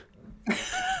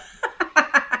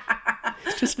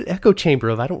 It's just an echo chamber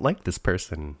of, I don't like this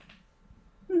person.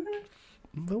 Mm-hmm.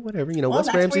 But whatever, you know,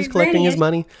 Wes Ramsey's collecting his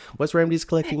money. Wes Ramsey's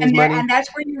collecting his money. And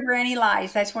that's where your granny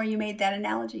lies. That's where you made that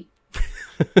analogy.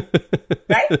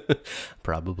 Right?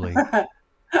 Probably.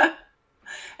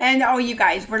 And, you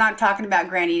guys, we're not talking about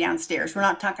Granny downstairs. We're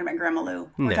not talking about Grandma Lou.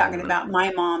 We're talking about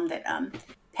my mom that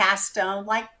passed,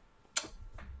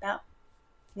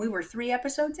 we were 3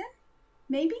 episodes in,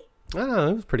 maybe? Oh,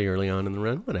 it was pretty early on in the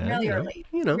run. Whatever. Really early.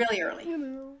 Really early.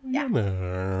 Yeah.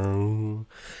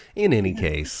 In any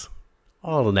case,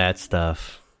 all of that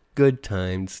stuff. Good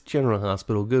times. General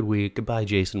Hospital, good week. Goodbye,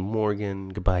 Jason Morgan.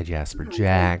 Goodbye, Jasper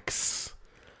Jax.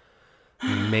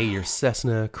 May your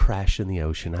Cessna crash in the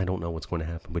ocean. I don't know what's going to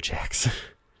happen with Jax.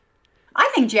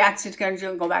 I think Jax is going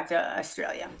to go back to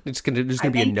Australia. There's going to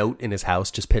be a note in his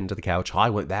house just pinned to the couch. I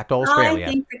went back to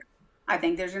Australia. I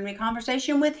think there's going to be a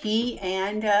conversation with he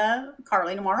and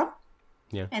Carly tomorrow.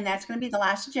 Yeah. And that's going to be the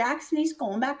last of Jax, and he's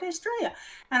going back to Australia.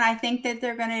 And I think that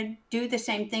they're going to do the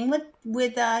same thing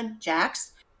with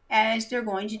Jax as they're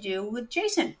going to do with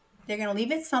Jason. They're going to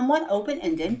leave it somewhat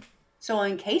open-ended. So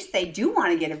in case they do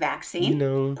want to get a vaccine,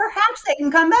 perhaps they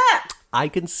can come back. I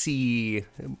can see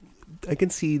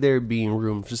there being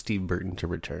room for Steve Burton to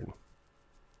return.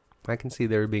 I can see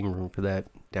there being room for that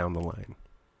down the line.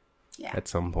 Yeah. At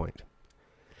some point.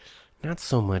 Not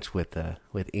so much with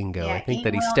Ingo. Yeah, I think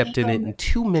that he stepped in it in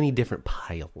too many different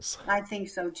piles. I think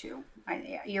so too.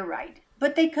 You're right.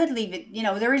 But they could leave it. You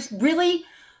know, there is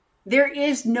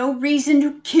no reason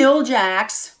to kill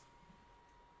Jax.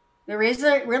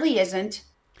 Really isn't.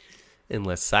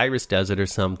 Unless Cyrus does it or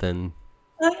something.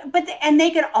 And they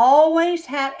could always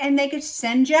they could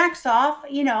send Jax off,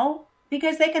 you know,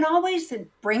 because they can always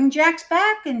bring Jax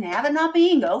back and have it not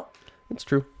be Ingo. It's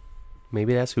true.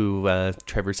 Maybe that's who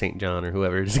Trevor St. John or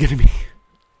whoever it is going to be.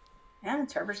 Yeah,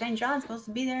 Trevor St. John's supposed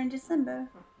to be there in December.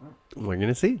 We're going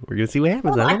to see. We're going to see what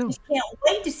happens. I don't know. I can't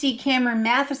wait to see Cameron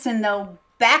Matheson, though,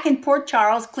 back in Port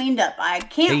Charles, cleaned up. I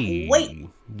can't wait.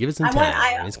 Give it some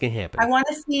time. It's going to happen. I want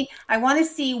to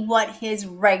see what his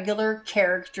regular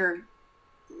character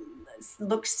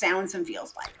looks, sounds, and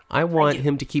feels like. I want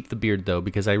him to keep the beard, though,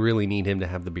 because I really need him to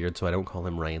have the beard so I don't call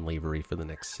him Ryan Lavery for the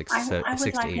next 6 to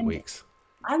 8 weeks.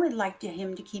 I would like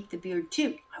him to keep the beard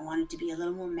too. I want it to be a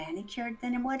little more manicured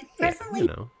than what it presently.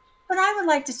 but I would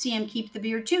like to see him keep the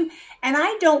beard too. And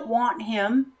I don't want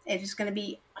him. It's going to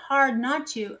be hard not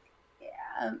to.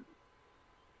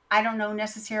 I don't know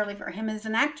necessarily for him as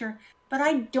an actor, but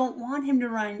I don't want him to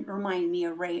remind me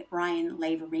of Ryan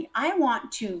Lavery. I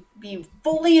want to be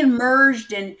fully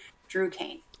immersed in Drew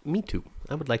Kane. Me too.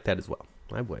 I would like that as well.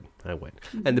 I would.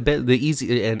 And the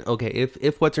easy and okay,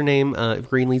 if what's her name? If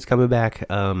Greenlee's coming back,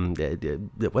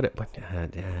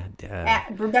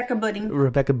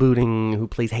 Rebecca Booting, who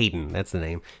plays Hayden, that's the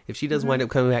name. If she does wind up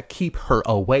coming back, keep her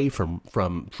away from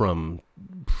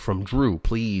Drew,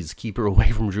 please. Keep her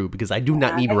away from Drew, because I do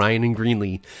not need Ryan and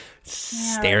Greenlee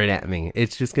staring at me.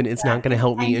 It's not gonna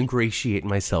help me ingratiate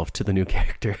myself to the new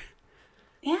character.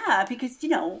 Yeah, because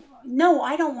no,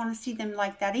 I don't want to see them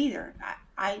like that either.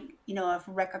 I if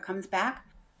Rebecca comes back,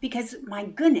 because my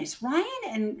goodness,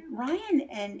 Ryan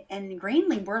and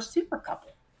Greenlee were a super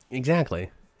couple.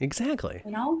 Exactly.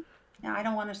 Now I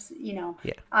don't want to.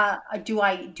 Yeah. Do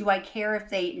I care if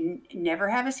they never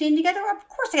have a scene together? Of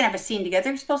course they can have a scene together.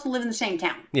 They're supposed to live in the same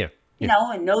town. Yeah.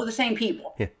 And know the same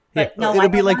people. Yeah. But no, it'll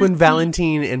be like when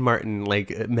Valentine and Martin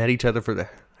met each other for the.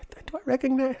 Do I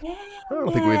recognize? Yeah, I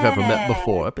don't think we've ever met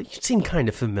before, but you seem kind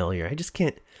of familiar. I just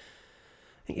can't.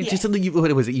 Just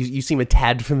what was it? You seem a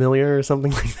tad familiar or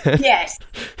something like that. Yes.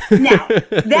 Now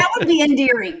that would be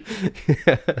endearing.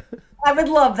 Yeah. I would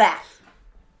love that.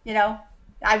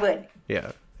 I would.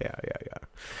 Yeah.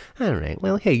 All right.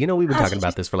 Well, hey, we've been talking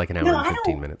about this for like an hour and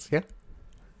 15 minutes. Yeah.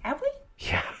 Have we?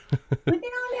 Yeah. We've been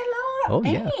on that long. Oh,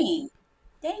 yeah.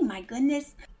 Dang, my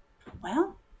goodness.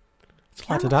 Well, it's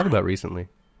a lot to talk about recently.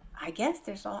 I guess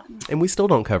there's a lot. And we still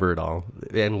don't cover it all.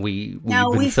 And we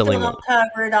still don't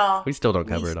cover it all. We still don't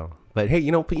cover it all. But hey,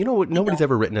 what? Nobody's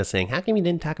ever written us saying, how come you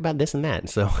didn't talk about this and that?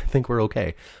 So I think we're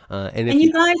okay. And if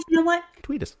you guys, you know what?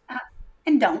 Tweet us.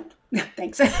 And don't.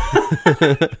 Thanks.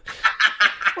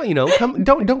 Well,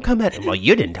 don't come at it. Well,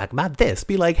 you didn't talk about this.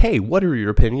 Be like, hey, what are your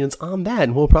opinions on that?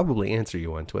 And we'll probably answer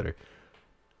you on Twitter.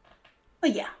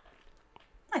 Well, yeah.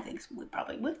 I think we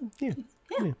probably would. Yeah.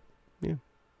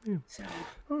 Yeah. So.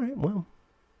 All right. Well,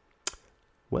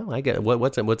 I get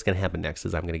what's going to happen next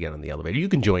is I'm going to get on the elevator. You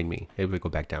can join me. Maybe we go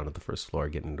back down to the first floor,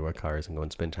 get into our cars, and go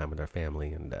and spend time with our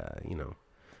family. And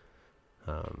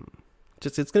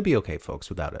it's going to be okay, folks,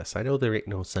 without us. I know there ain't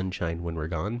no sunshine when we're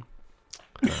gone.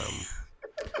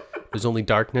 There's only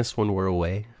darkness when we're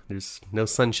away. There's no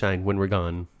sunshine when we're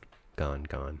gone. Gone.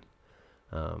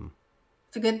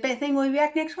 It's a good thing we'll be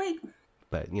back next week.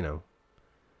 But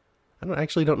I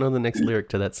don't know the next lyric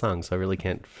to that song, so I really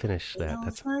can't finish that.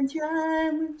 That's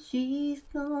sunshine when she's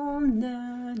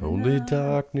gone. Only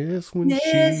darkness when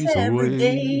she's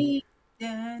away.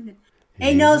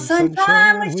 Ain't no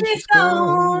sunshine when she's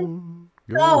gone.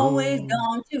 Always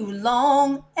gone too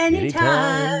long.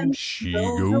 Anytime she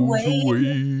goes away.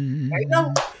 There you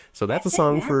go. So that's a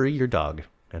song for your dog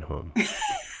at home.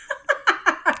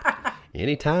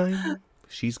 Anytime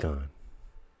she's gone.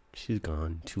 She's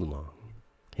gone too long.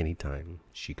 Anytime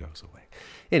she goes away.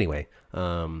 Anyway,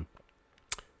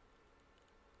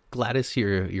 Gladys,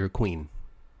 you're a queen.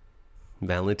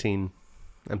 Valentine,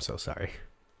 I'm so sorry.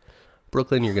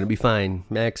 Brooklyn, you're going to be fine.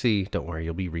 Maxie, don't worry,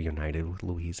 you'll be reunited with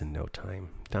Louise in no time.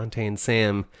 Dante and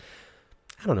Sam,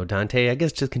 I don't know, Dante, I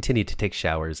guess just continue to take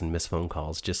showers and miss phone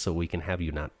calls just so we can have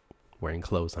you not wearing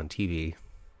clothes on TV.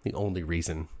 The only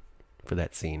reason for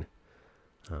that scene.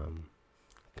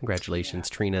 Congratulations,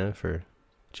 Trina, for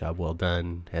job well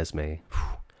done. Esme, your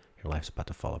life's about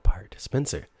to fall apart.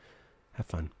 Spencer, have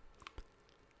fun.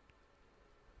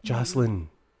 Jocelyn,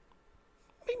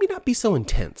 maybe not be so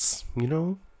intense,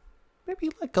 Maybe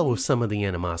let go of some of the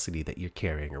animosity that you're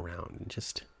carrying around and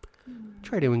just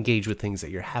try to engage with things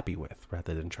that you're happy with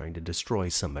rather than trying to destroy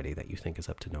somebody that you think is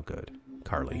up to no good.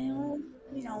 Carly.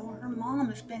 Well, her mom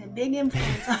has been a big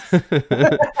influence.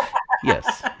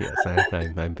 Yes,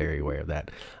 I'm very aware of that.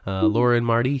 Laura and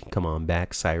Marty, come on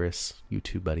back. Cyrus, you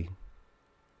too, buddy.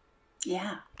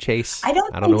 Yeah. Chase, I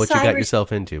don't know what you got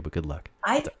yourself into, but good luck.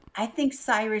 I think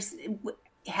Cyrus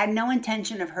had no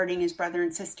intention of hurting his brother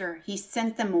and sister. He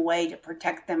sent them away to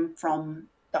protect them from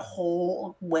the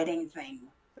whole wedding thing.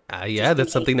 Yeah,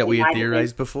 that's something that we had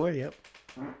theorized before. Yep.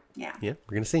 Yeah. Yeah,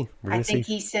 we're gonna see. I think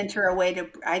he sent her away to.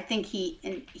 I think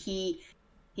he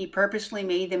purposely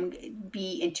made them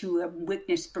be into a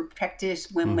witness protectors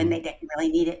when they didn't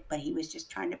really need it, but he was just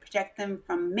trying to protect them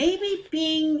from maybe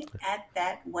being at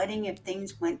that wedding if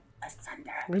things went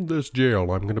asunder. In this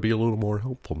jail, I'm going to be a little more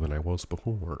helpful than I was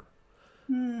before.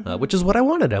 Which is what I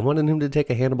wanted. I wanted him to take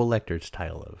a Hannibal Lecter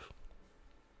style of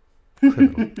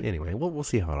criminal. Anyway, we'll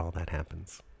see how all that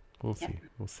happens. We'll Yep. see.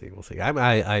 We'll see. We'll see.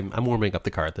 I'm warming up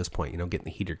the car at this point. Getting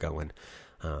the heater going.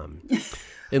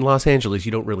 In Los Angeles,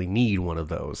 you don't really need one of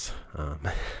those.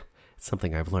 It's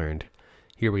something I've learned.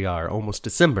 Here we are, almost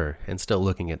December, and still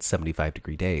looking at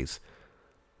 75-degree days.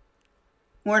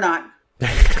 We're not.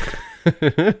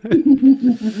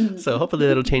 So hopefully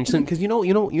that'll change soon. Because you know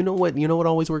what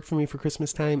always worked for me for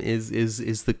Christmas time is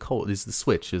the cold, is the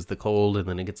switch, is the cold, and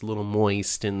then it gets a little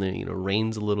moist, and then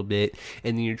rains a little bit,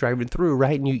 and then you're driving through,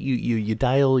 right, and you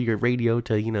dial your radio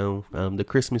to the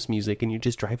Christmas music, and you're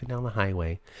just driving down the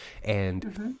highway,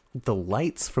 and the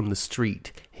lights from the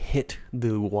street hit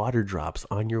the water drops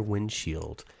on your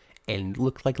windshield, and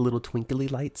look like little twinkly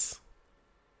lights.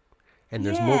 And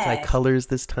there's multicolors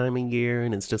this time of year,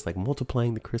 and it's just like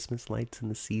multiplying the Christmas lights and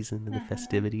the season and the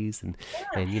festivities, and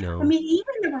I mean,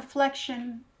 even the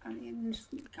reflection. I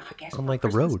guess on like the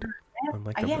road, on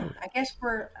like the road. I guess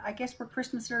we're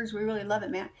Christmas nerds. We really love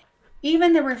it, man.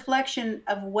 Even the reflection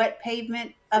of wet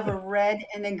pavement of a red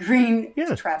and a green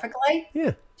traffic light.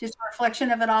 Yeah. Just a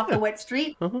reflection of it off the wet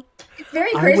street. It's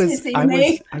very I Christmassy to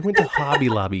me. went to Hobby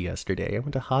Lobby yesterday.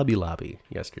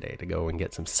 To go and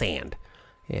get some sand.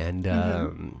 And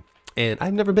and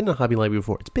I've never been to Hobby Lobby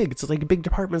before. It's big. It's like a big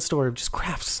department store of just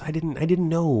crafts. I didn't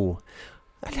know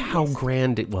how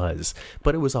grand it was,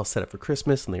 but it was all set up for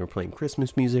Christmas, and they were playing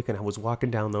Christmas music, and I was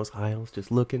walking down those aisles,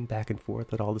 just looking back and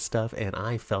forth at all the stuff, and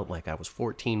I felt like I was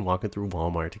 14 walking through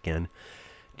Walmart again.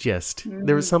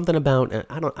 There was something about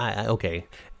okay.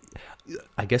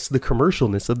 I guess the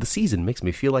commercialness of the season makes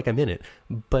me feel like I'm in it,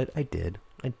 but I did.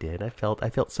 I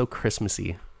felt so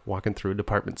Christmassy walking through a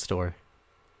department store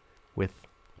with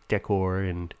decor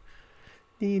and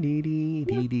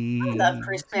I love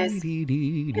Christmas.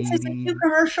 This isn't too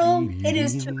commercial. It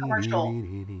is too commercial.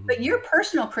 But your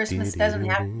personal Christmas doesn't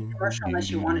have to be commercial unless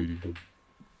you want it to be.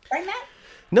 Right, Matt?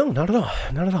 No, not at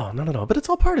all. But it's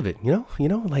all part of it,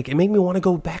 like it made me want to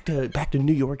go back to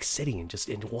New York City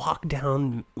and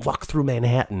walk through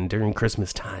Manhattan during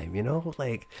Christmas time,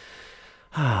 like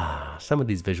some of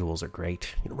these visuals are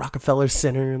great. Rockefeller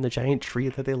Center and the giant tree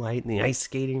that they light and the ice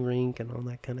skating rink and all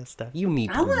that kind of stuff. You need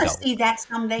to go. I want to see that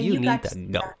someday. You need to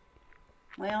go.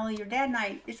 Well, your dad and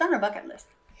I, it's on our bucket list.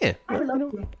 Yeah,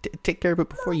 take care of it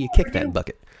before you kick that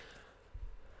bucket.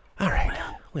 All right.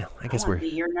 Well, I guess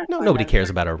nobody cares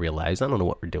about our real lives. I don't know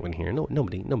what we're doing here.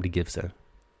 Nobody gives a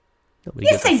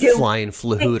flying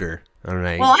flahooter. All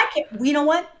right. Well, I can't. You know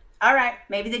what? All right,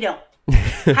 maybe they don't.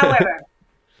 However,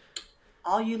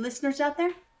 all you listeners out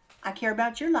there, I care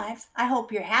about your lives. I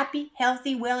hope you're happy,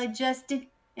 healthy, well-adjusted,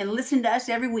 and listen to us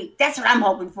every week. That's what I'm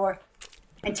hoping for.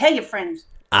 And tell your friends.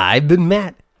 I've been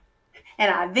Matt.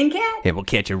 And I've been Kat. And we'll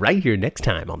catch you right here next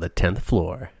time on the 10th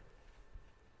floor.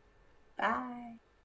 Bye.